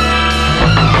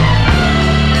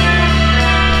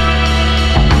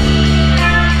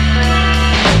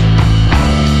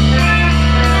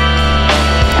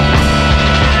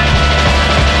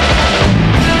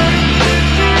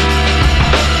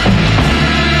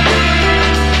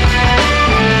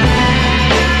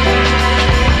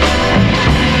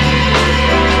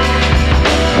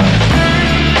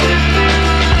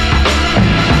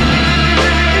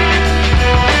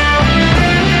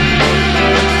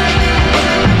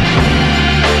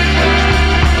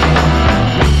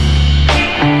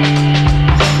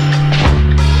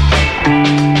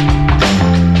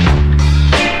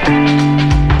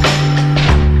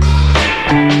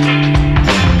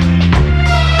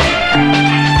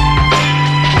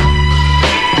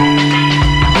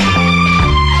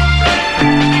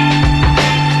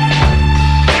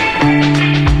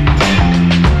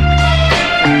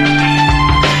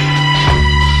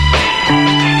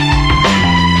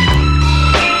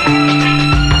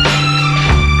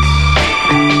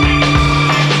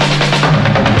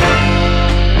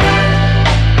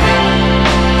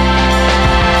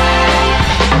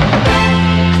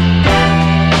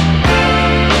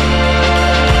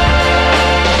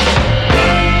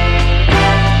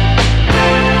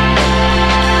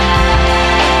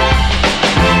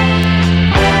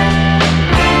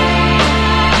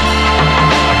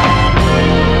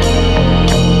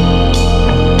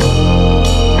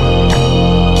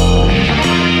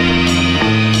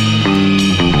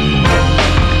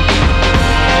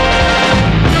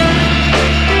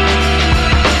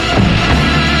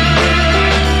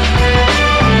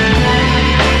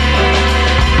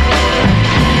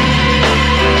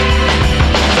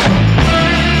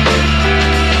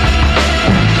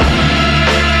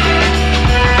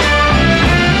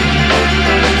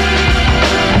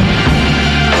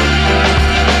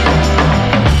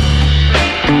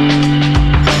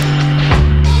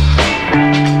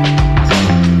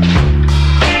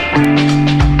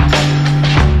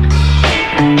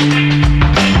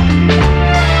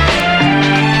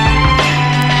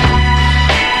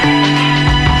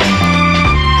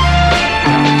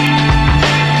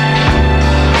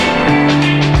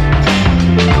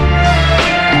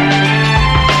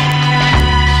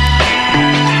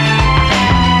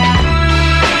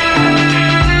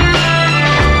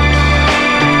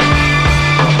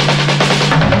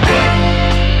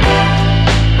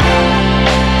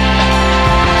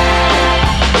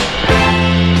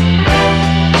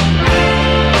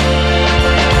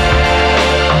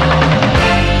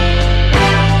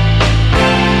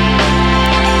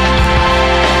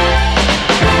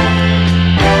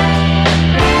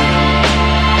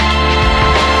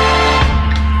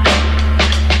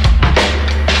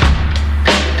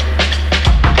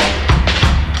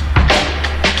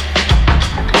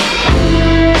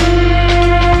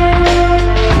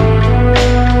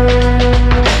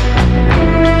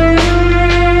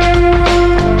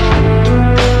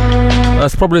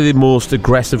 That's probably the most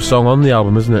aggressive song on the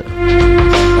album, isn't it?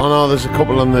 Oh no, there's a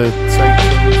couple on the side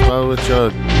as well which are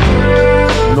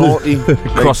naughty,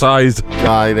 cross-eyed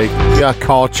guy, like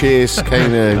car chase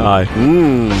kind of. Aye.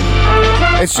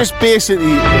 It's just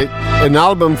basically an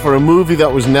album for a movie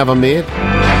that was never made.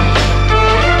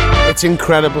 It's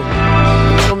incredible.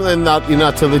 It's something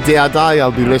that till the day I die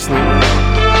I'll be listening.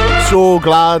 So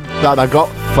glad that I got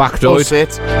Factoid.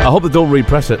 It. I hope they don't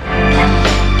repress it.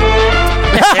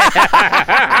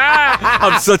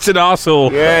 I'm such an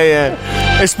arsehole.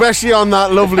 Yeah. Especially on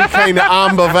that lovely kind of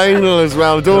amber vinyl as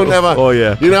well. Don't ever. Oh,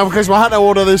 yeah. You know, because we had to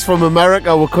order this from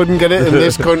America. We couldn't get it in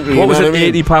this country. What was you know it, what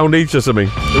I mean? £80 each or something?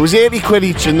 It was 80 quid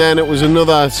each, and then it was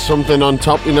another something on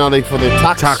top, you know, like for the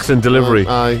tax. Tax and delivery.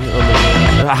 Aye.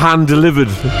 Hand delivered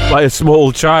by a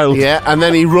small child. Yeah, and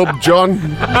then he rubbed John.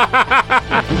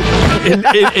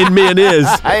 in mayonnaise.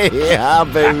 Yeah,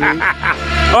 baby.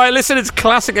 All right, listen, it's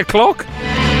classic o'clock.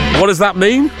 What does that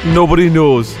mean? Nobody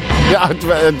knows. Yeah,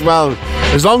 well,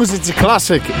 as long as it's a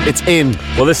classic, it's in.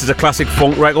 Well, this is a classic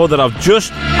funk record that I've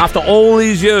just, after all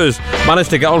these years, managed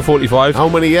to get on 45. How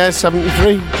many years?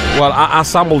 73? Well, I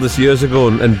sampled this years ago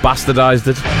and bastardised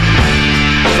it. So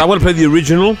I'm going to play the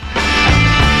original.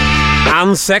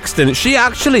 Anne Sexton. She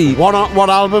actually... What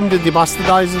album did you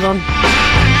bastardise it on?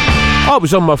 Oh, it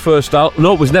was on my first album.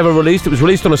 No, it was never released. It was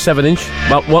released on a 7-inch.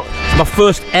 My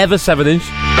first ever 7-inch.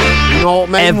 You know what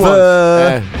mine ever.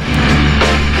 Was?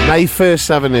 My first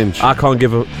 7-inch. I can't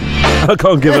give a toot. I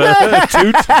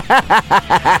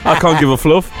can't give a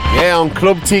fluff. Yeah, on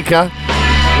Club Tika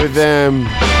with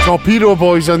Torpedo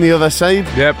Boys on the other side.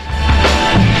 Yep.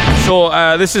 So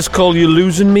this is called "You're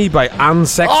Losing Me" by Anne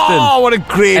Sexton. Oh, what a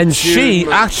great And tune, she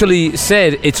man. actually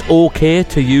said it's okay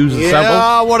to use the sample.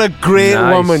 Yeah, what a great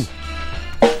Nice. woman.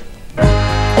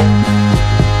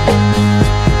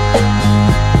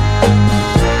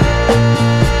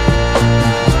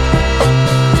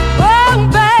 Oh,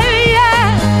 baby,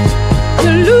 yeah.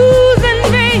 You're losing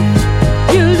me.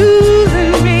 You're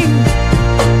losing me.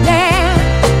 Yeah.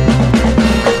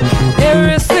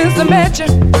 Ever since I met you,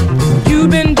 you've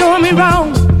been doing me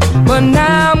wrong. But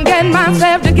now I'm getting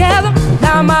myself together.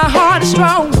 Now my heart is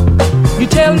strong. You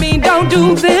tell me don't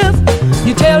do this.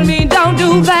 You tell me don't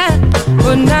do that.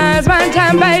 But now it's my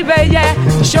time, baby, yeah,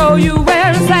 to show you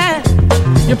where it's at.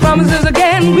 Your promises are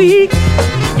getting weak.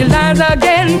 Your lines are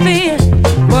getting thin.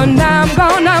 But now I'm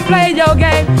gonna play your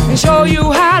game and show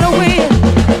you how to win.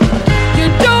 You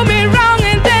do me wrong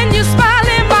and then you smile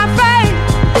in my face.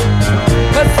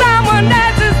 But someone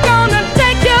else is gonna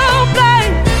take your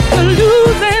place. You're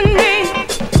losing me.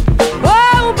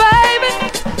 Oh, baby,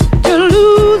 you're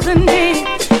losing me.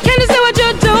 Can you see what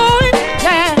you're doing?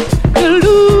 Yeah, you're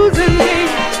losing me.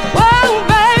 Oh,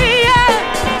 baby, yeah,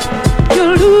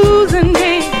 you're losing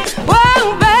me.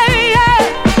 Oh, baby, yeah.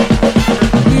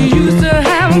 We used to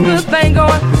have a good thing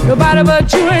going, nobody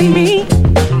but you and me.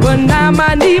 But now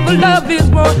my need for love is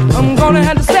born. I'm gonna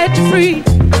have to set you free.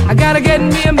 I gotta get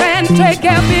me a man to take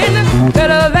care of business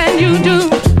better than you do.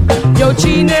 Your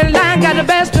cheating line got the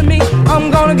best of me. I'm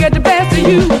gonna get the best of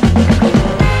you.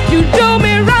 You do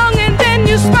me wrong and then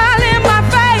you smile in my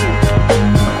face.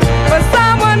 But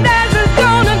someone else is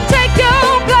gonna take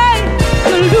your place.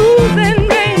 You're losing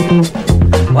me.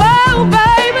 Whoa,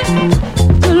 baby,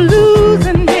 you're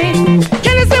losing me.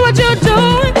 Can you see what you're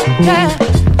doing? Yeah,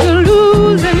 you're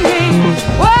losing me.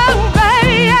 Whoa,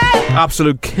 baby, yeah.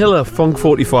 Absolute killer funk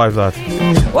 45, that.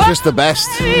 Just the best.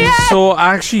 So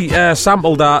I actually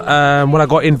sampled that when I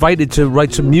got invited to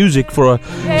write some music for a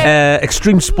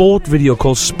extreme sport video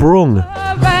called Sprung.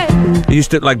 I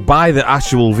used to buy the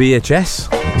actual VHS.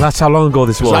 That's how long ago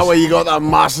this was. Is that where you got that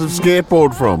massive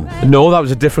skateboard from? No, that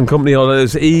was a different company. Or it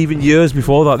was even years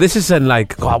before that. This is in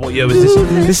God, what year was this?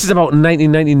 This is about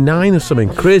 1999 or something.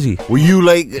 Crazy. Were you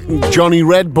like Johnny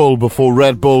Red Bull before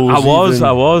Red Bull was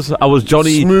I was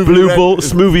Johnny Smoove Blue Bull,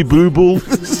 Smoovie Blue Bull.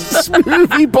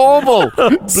 Smoothie Bauble.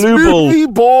 Blue Bull. Smoothie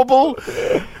Bauble.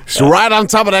 So right on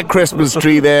top of that Christmas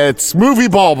tree there, it's Smoothie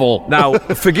Bauble. Now,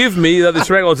 forgive me that this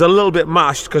record's a little bit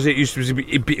mashed because it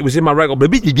was in my record.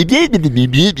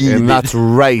 And that's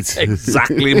right.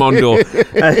 Exactly, Mondo.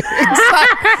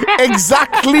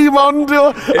 Exactly,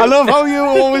 Mondo. I love how you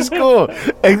always go.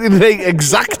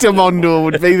 Exactamondo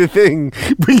would be the thing.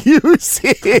 But you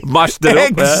say mashed it up.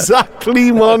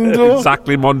 Exactly, Mondo.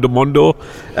 Exactly, Mondo.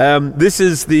 This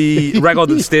is the record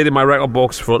that stayed in my record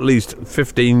box for at least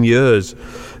 15 years.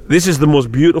 This is the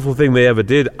most beautiful thing they ever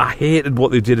did. I hated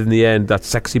what they did in the end, that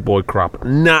sexy boy crap.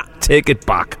 Nah, take it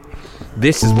back.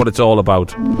 This is what it's all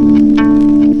about.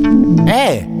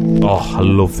 Hey. Oh, I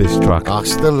love this track. I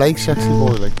still like sexy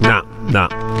boy. Nah.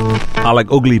 I like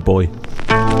ugly boy.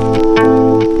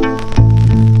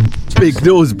 Big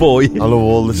nose boy. I love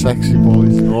all the sexy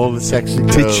boys. All the sexy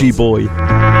girls. Titchy boy.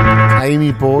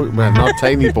 Tiny boy. Well, not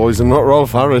tiny boys. I'm not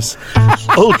Rolf Harris.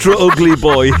 Ultra ugly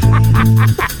boy.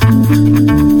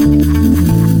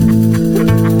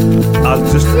 I'm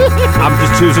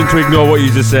just choosing to ignore what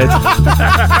you just said.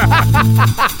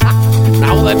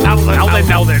 Now then.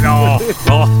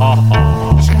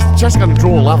 Oh. Just gonna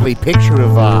draw a lovely picture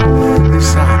of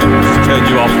this. Just turn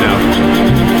you off now.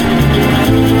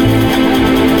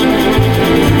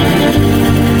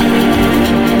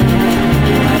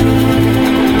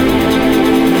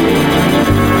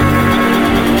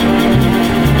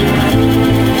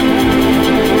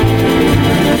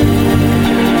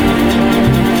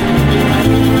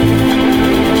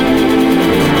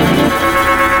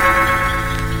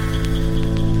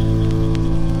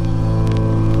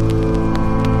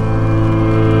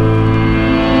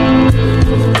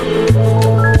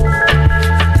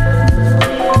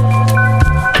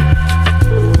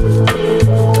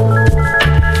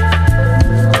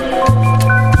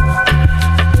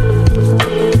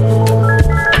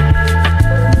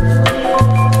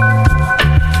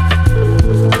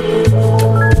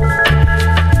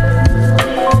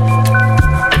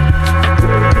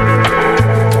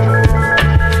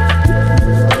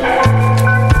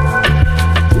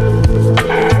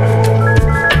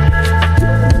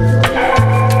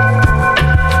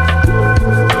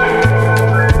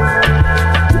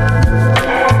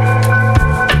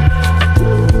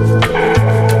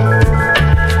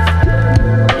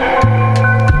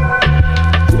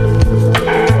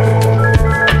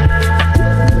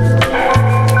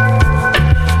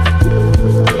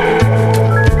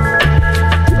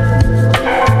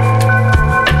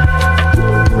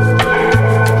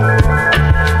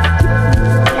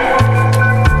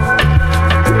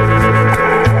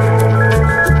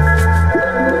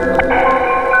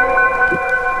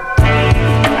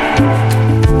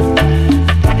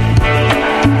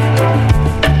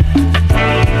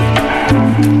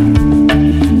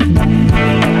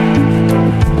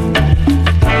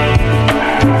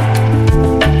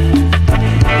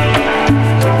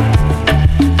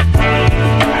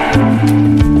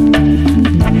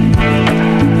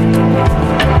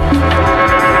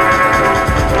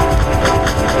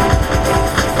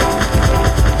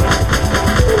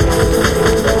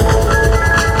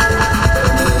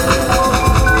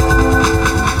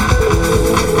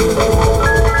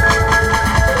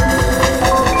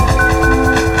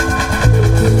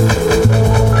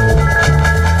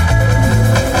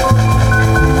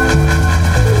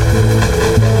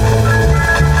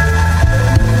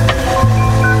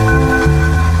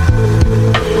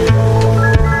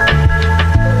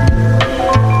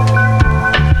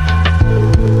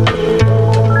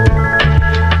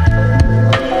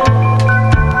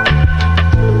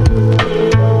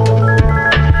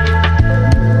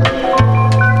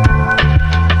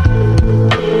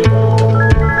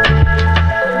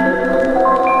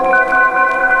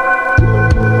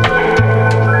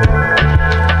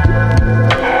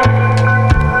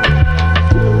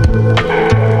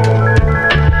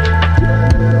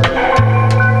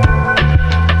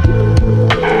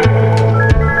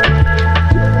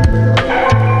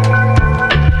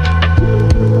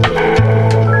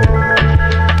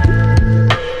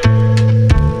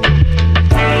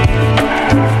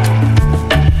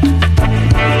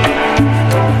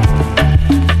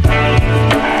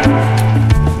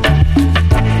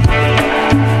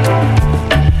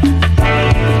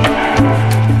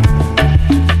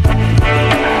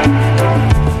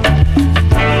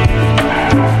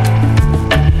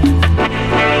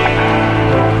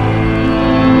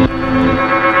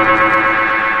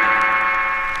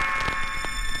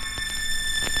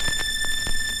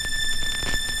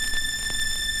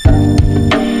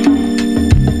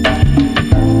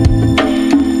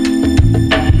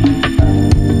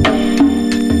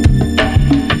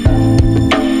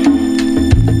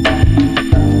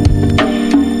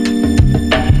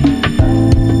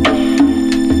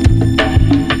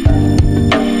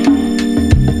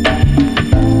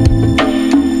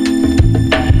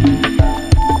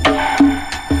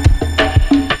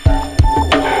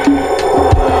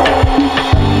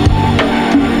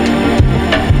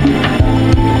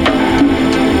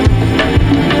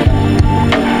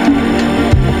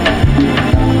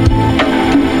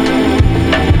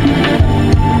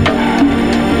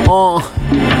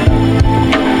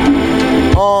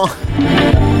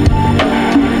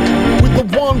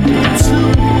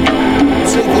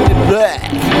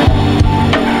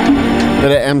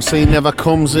 MC Never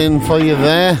comes in for you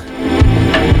there.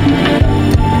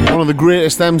 One of the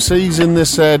greatest MCs in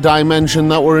this dimension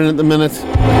that we're in at the minute.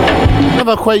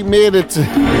 Never quite made it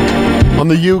on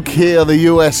the UK or the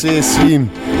USA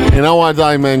scene in our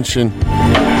dimension.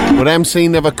 But MC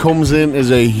Never comes in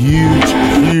is a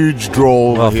huge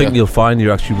draw. Well, I think you'll find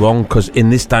you're actually wrong, because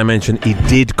in this dimension he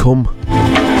did come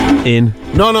in.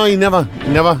 No, he never.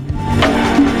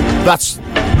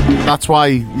 That's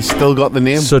why he's still got the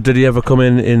name. So did he ever come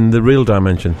in the real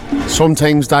dimension?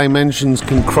 Sometimes dimensions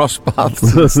can cross paths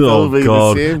and still be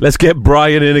the same. Let's get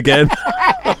Brian in again.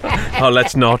 Oh,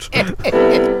 let's not.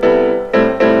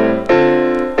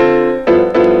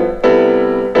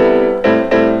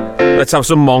 Let's have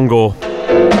some Mongo.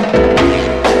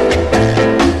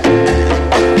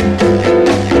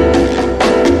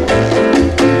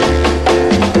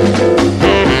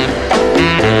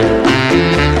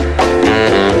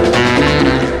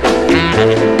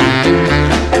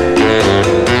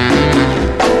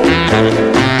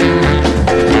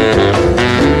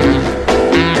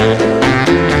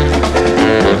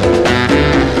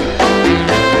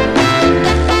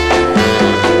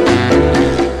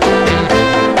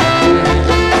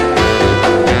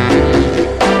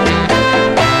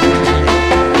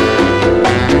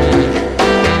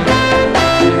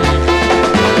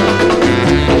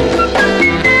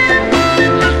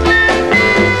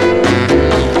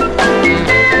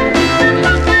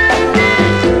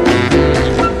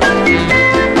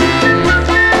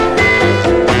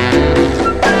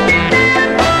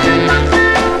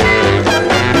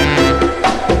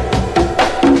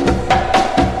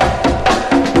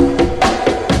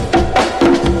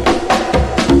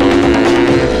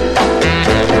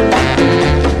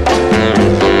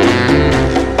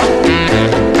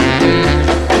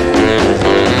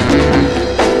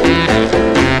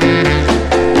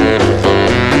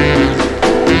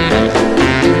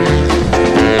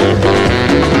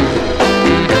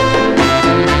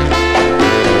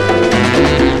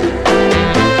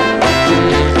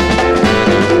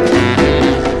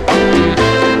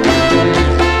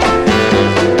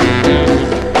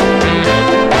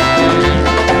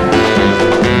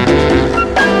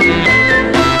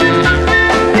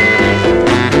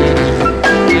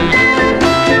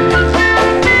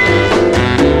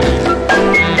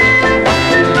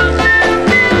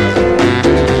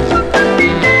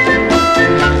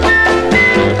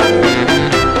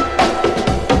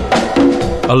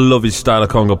 I love his style of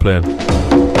conga playing.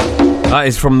 That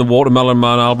is from the Watermelon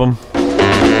Man album.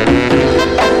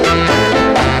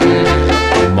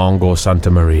 Mongo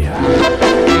Santa Maria.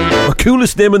 The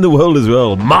coolest name in the world as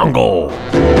well. Mongo.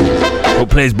 Who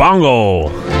plays bongo?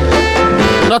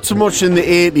 Not so much in the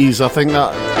 80s. I think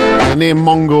that the name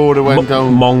Mongo would have went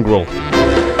down. Mongrel.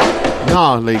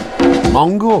 No, like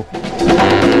Mongo.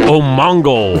 Oh,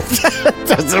 Mongo.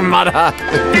 Doesn't matter.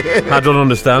 I don't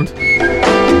understand.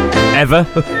 Ever.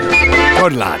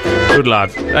 Good lad. Good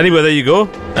lad. Anyway, there you go.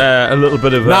 A little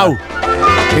bit of... Now,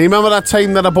 can you remember that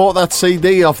time that I bought that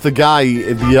CD off the guy,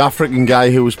 the African guy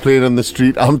who was playing on the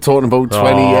street? I'm talking about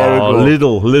 20 years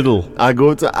ago. Lidl. I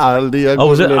go to Aldi.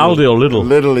 Was it Aldi or Lidl?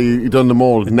 Lidl, he done them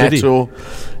all. Netto.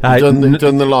 He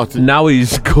done the lot. Now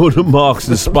he's going to Marks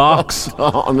and Sparks.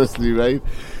 Honestly, right?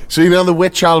 So you know the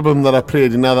Witch album that I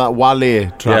played, you know that Wale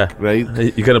track, right?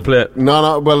 You're going to play it?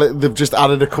 No, well, they've just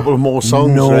added a couple of more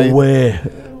songs, no right? way.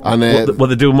 And what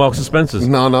they do in Marks and Spencer's?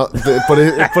 No, but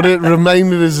it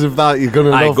reminded us of that. You're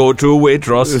gonna. I go to a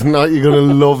Waitrose. You're gonna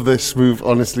love this Smoove.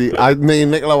 Honestly, me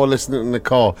and Nicola were listening in the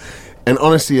car, and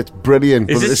honestly, it's brilliant.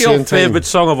 Is this your favourite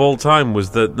song of all time? Was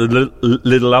the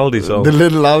Little Aldi song? The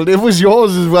Little Aldi. It was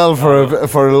yours as well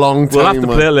for a long time. We'll have to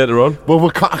play it later on.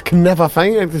 Well, I can never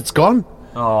find it. It's gone.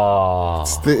 Oh,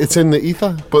 it's in the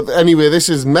ether. But anyway, this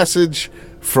is Message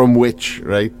from Witch,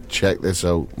 right? Check this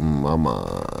out,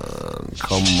 mama.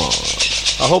 Come on.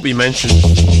 I hope he mentioned.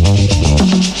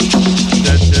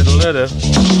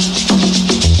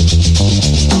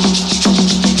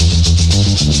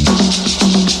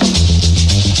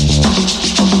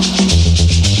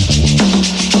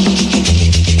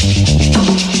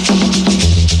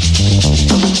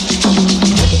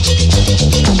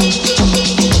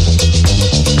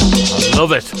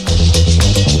 Love it.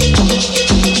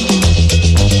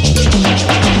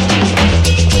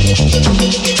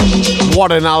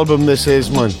 What an album this is,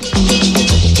 man.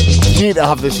 You need to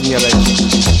have this in your life.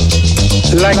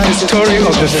 Like the story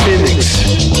of the phoenix,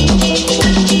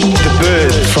 the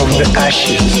bird from the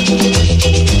ashes.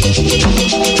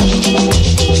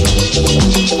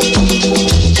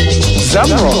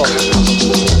 Zamrock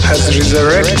has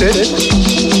resurrected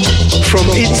from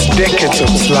its decades of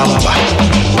slumber.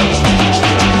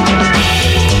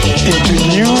 into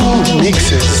new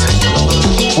mixes.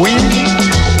 We,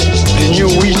 the new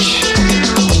witch,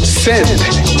 send.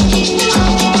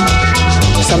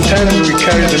 Sometimes we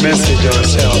carry the message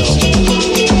ourselves.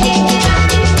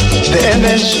 The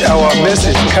energy our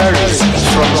message carries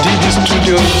from DD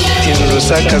Studios in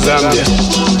Lusaka, Zambia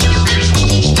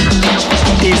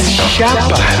is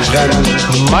sharper than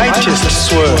mightiest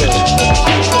sword.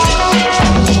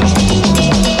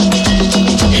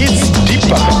 Hits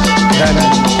deeper than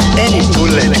any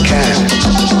bullet can.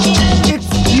 It's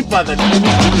deeper than any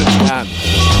bullet can.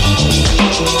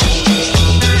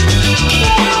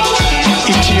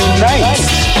 It unites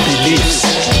beliefs,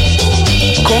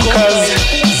 conquers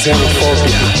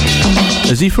xenophobia.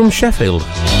 Is he from Sheffield?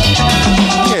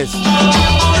 Yes.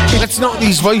 Let's knock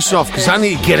these voices off because I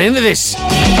need to get into this.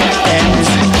 Ends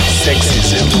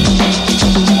sexism.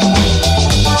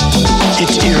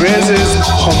 It erases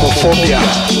homophobia,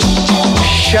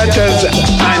 shatters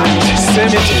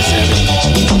anti-Semitism,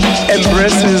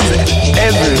 embraces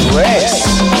every race.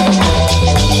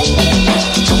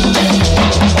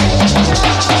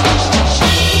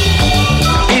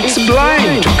 It's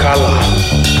blind to color.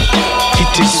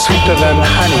 It is sweeter than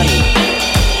honey.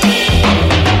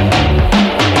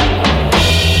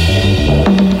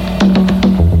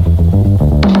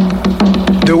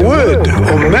 The word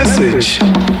or message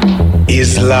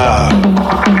is love.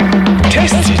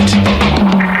 Test it.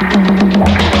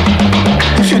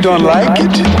 If you don't like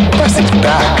it, pass it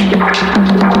back.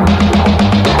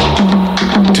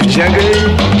 To Jagger,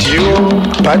 Gio,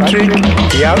 Patrick,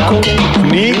 Jacob,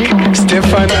 Nick,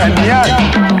 Stefan, and Jan.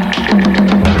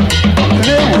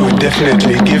 They will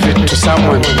definitely give it to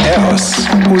someone else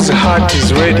whose heart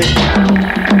is ready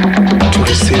to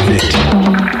receive it.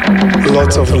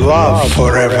 Lots of love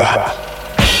forever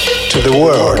to the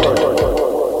world.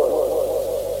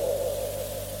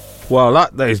 Well,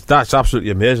 that's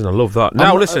absolutely amazing. I love that.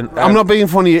 Now, listen. I'm not being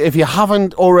funny. If you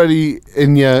haven't already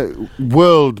in your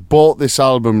world bought this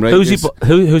album, right? Who's it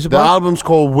The by? album's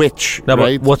called Witch, No, but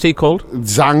right? what's he called?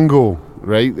 Zango,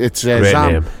 right? It's Great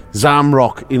name.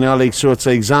 Zamrock, you know, like, so it's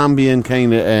like Zambian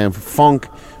kind of funk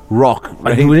rock.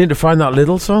 Right? We need to find that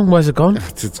little song. Where's it gone?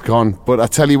 It's gone. But I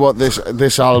tell you what,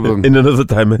 this album in another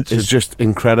dimension is just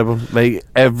incredible. Like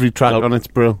every track on it's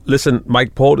bro. Listen,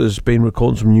 Mike Porter's been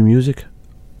recording some new music.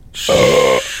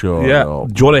 Sure. Yeah.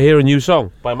 Do you want to hear a new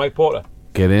song by Mike Porter?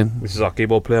 Get in. This is our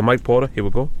keyboard player, Mike Porter. Here we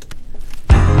go.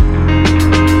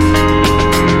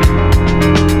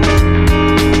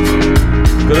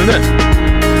 Good, isn't it?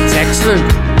 It's excellent.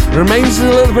 Reminds me a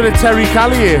little bit of Terry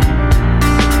Callier.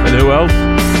 And who else?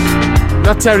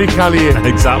 Not Terry Callier.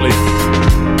 Exactly.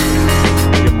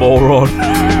 You moron.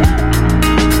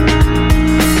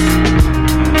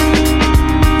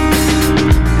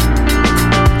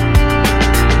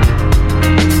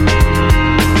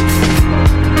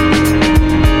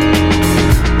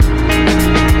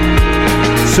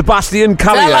 Sebastian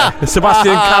Callier.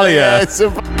 Sebastian Callier.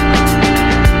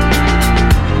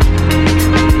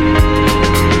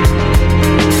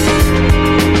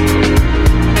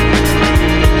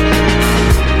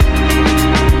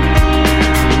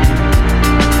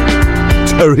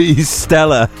 Terry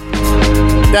Stella.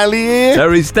 Stellier.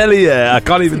 Terry Stellier. I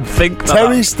can't even think.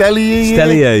 Terry Stellier.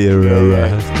 Stellier, you're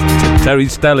right. Terry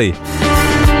Stelly.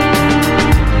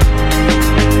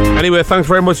 Anyway, thanks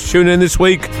very much for tuning in this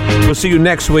week. We'll see you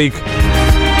next week.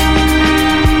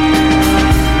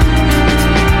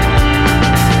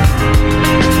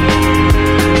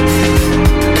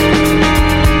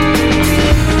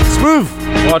 Smoove.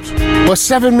 What? We're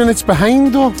 7 minutes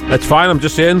behind, though. That's fine, I'm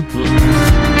just saying.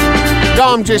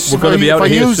 No, I'm just... We're going to be out of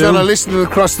here for soon. you that are listening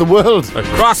across the world.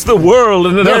 Across the world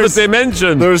in another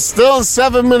dimension. There's still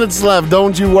 7 minutes left.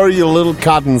 Don't you worry your little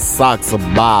cotton socks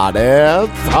about it.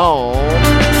 Oh.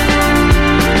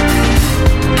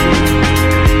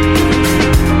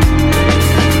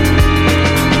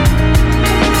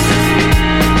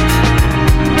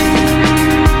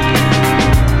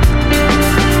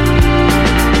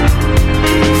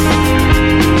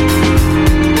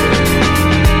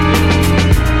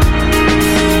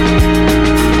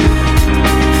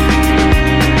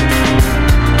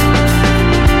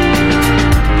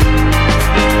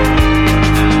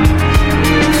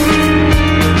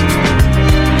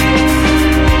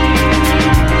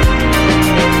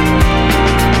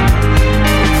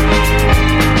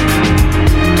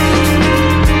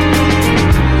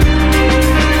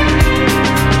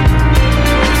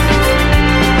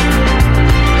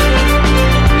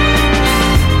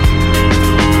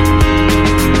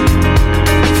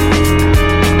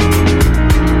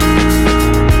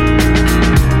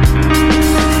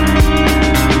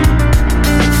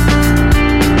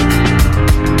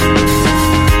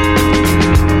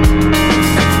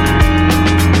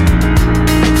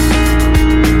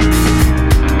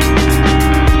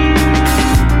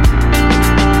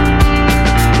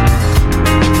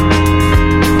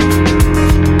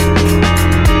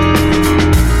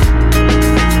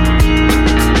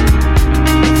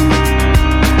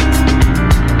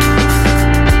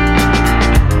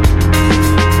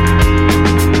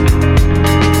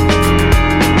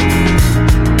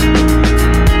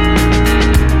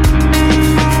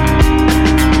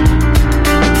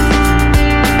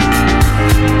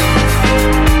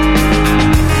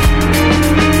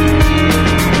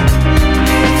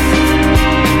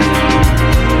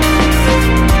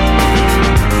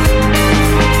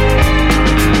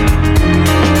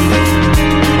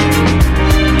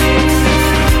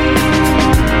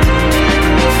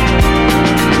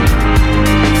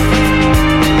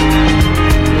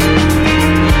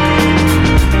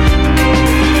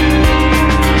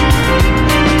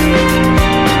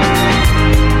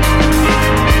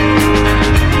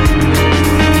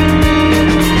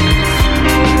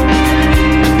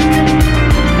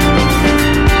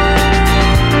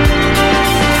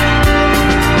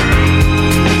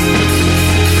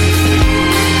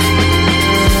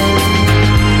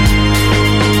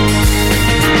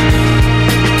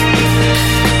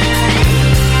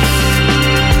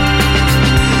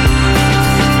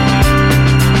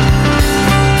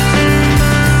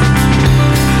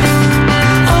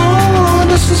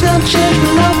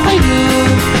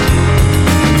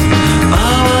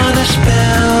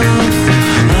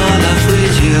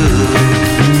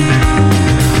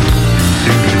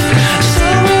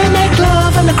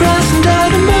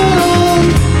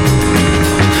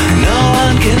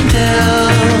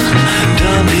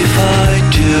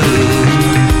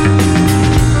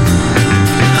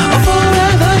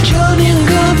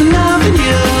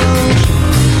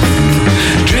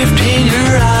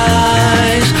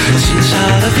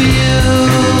 for you.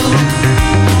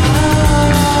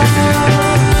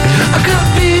 I got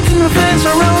beads in my face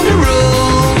around the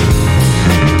room.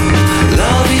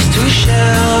 Love is to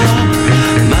share,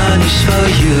 mine is for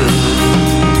you.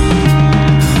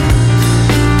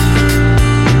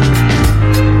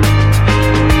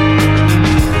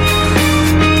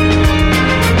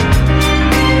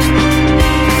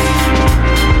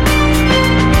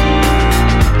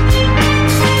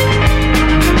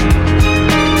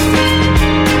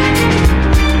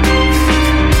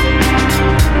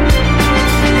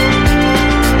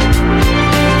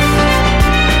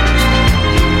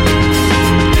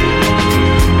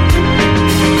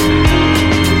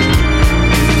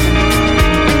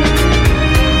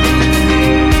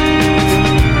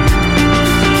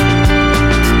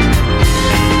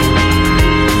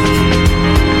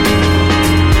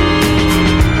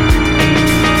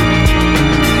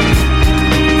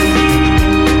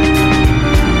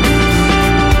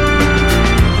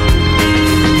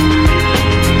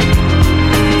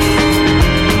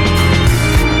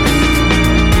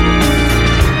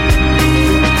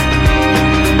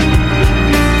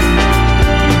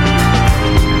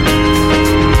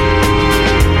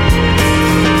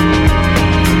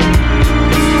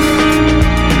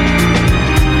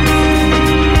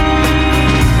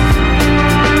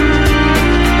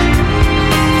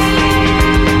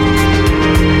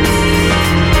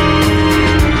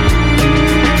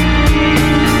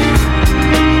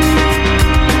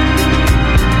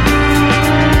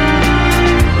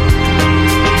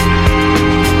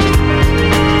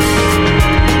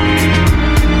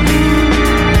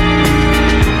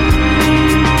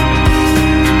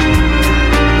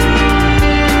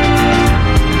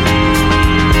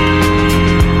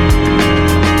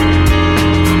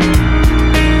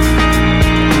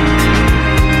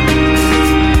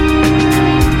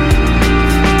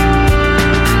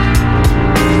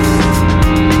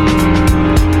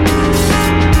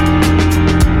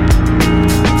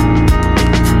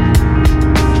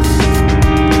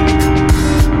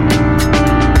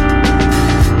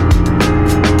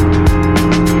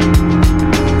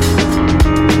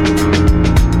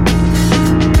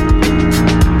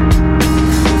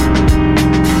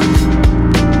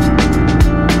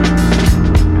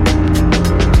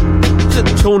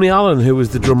 Tony Allen, who was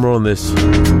the drummer on this,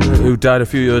 who died a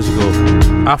few years ago.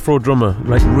 Afro drummer,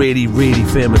 like really, really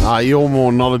famous. You're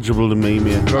more knowledgeable than me,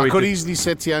 mate. Very I could good. easily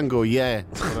sit here and go, yeah.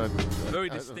 Very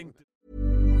distinct.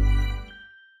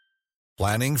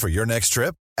 Planning for your next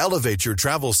trip? Elevate your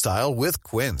travel style with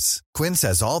Quince. Quince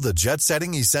has all the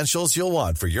jet-setting essentials you'll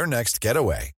want for your next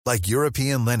getaway, like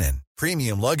European linen,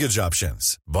 premium luggage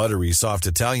options, buttery soft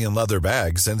Italian leather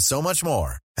bags, and so much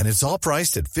more. And it's all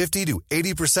priced at 50 to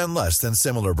 80% less than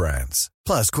similar brands.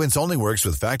 Plus, Quince only works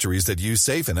with factories that use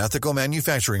safe and ethical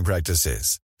manufacturing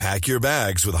practices. Pack your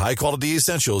bags with high-quality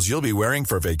essentials you'll be wearing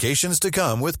for vacations to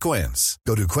come with Quince.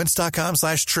 Go to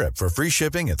quince.com/trip for free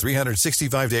shipping and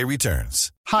 365-day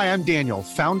returns. Hi, I'm Daniel,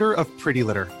 founder of Pretty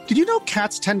Litter. Did you know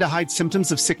cats tend to hide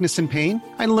symptoms of sickness and pain?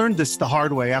 I learned this the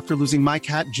hard way after losing my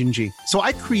cat, Gingy. So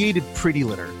I created Pretty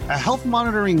Litter, a health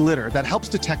monitoring litter that helps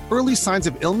detect early signs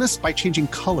of illness by changing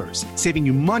colors, saving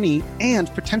you money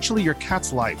and potentially your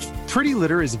cat's life. Pretty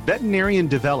Litter is veterinarian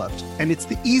developed, and it's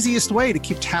the easiest way to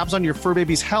keep tabs on your fur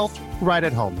baby's health right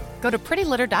at home. Go to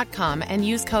prettylitter.com and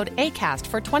use code ACAST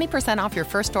for 20% off your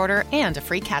first order and a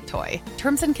free cat toy.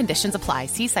 Terms and conditions apply.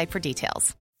 See site for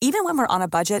details. Even when we're on a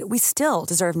budget, we still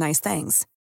deserve nice things.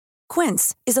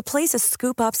 Quince is a place to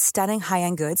scoop up stunning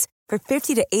high-end goods for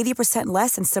 50 to 80%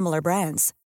 less than similar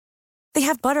brands. They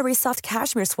have buttery soft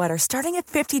cashmere sweaters starting at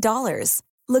 $50,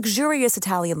 luxurious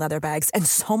Italian leather bags, and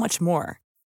so much more.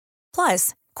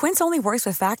 Plus, Quince only works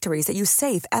with factories that use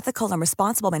safe, ethical, and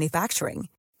responsible manufacturing.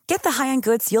 Get the high-end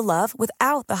goods you'll love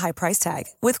without the high price tag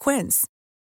with Quince.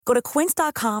 Go to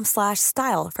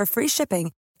quince.com/style for free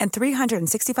shipping and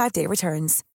 365-day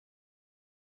returns.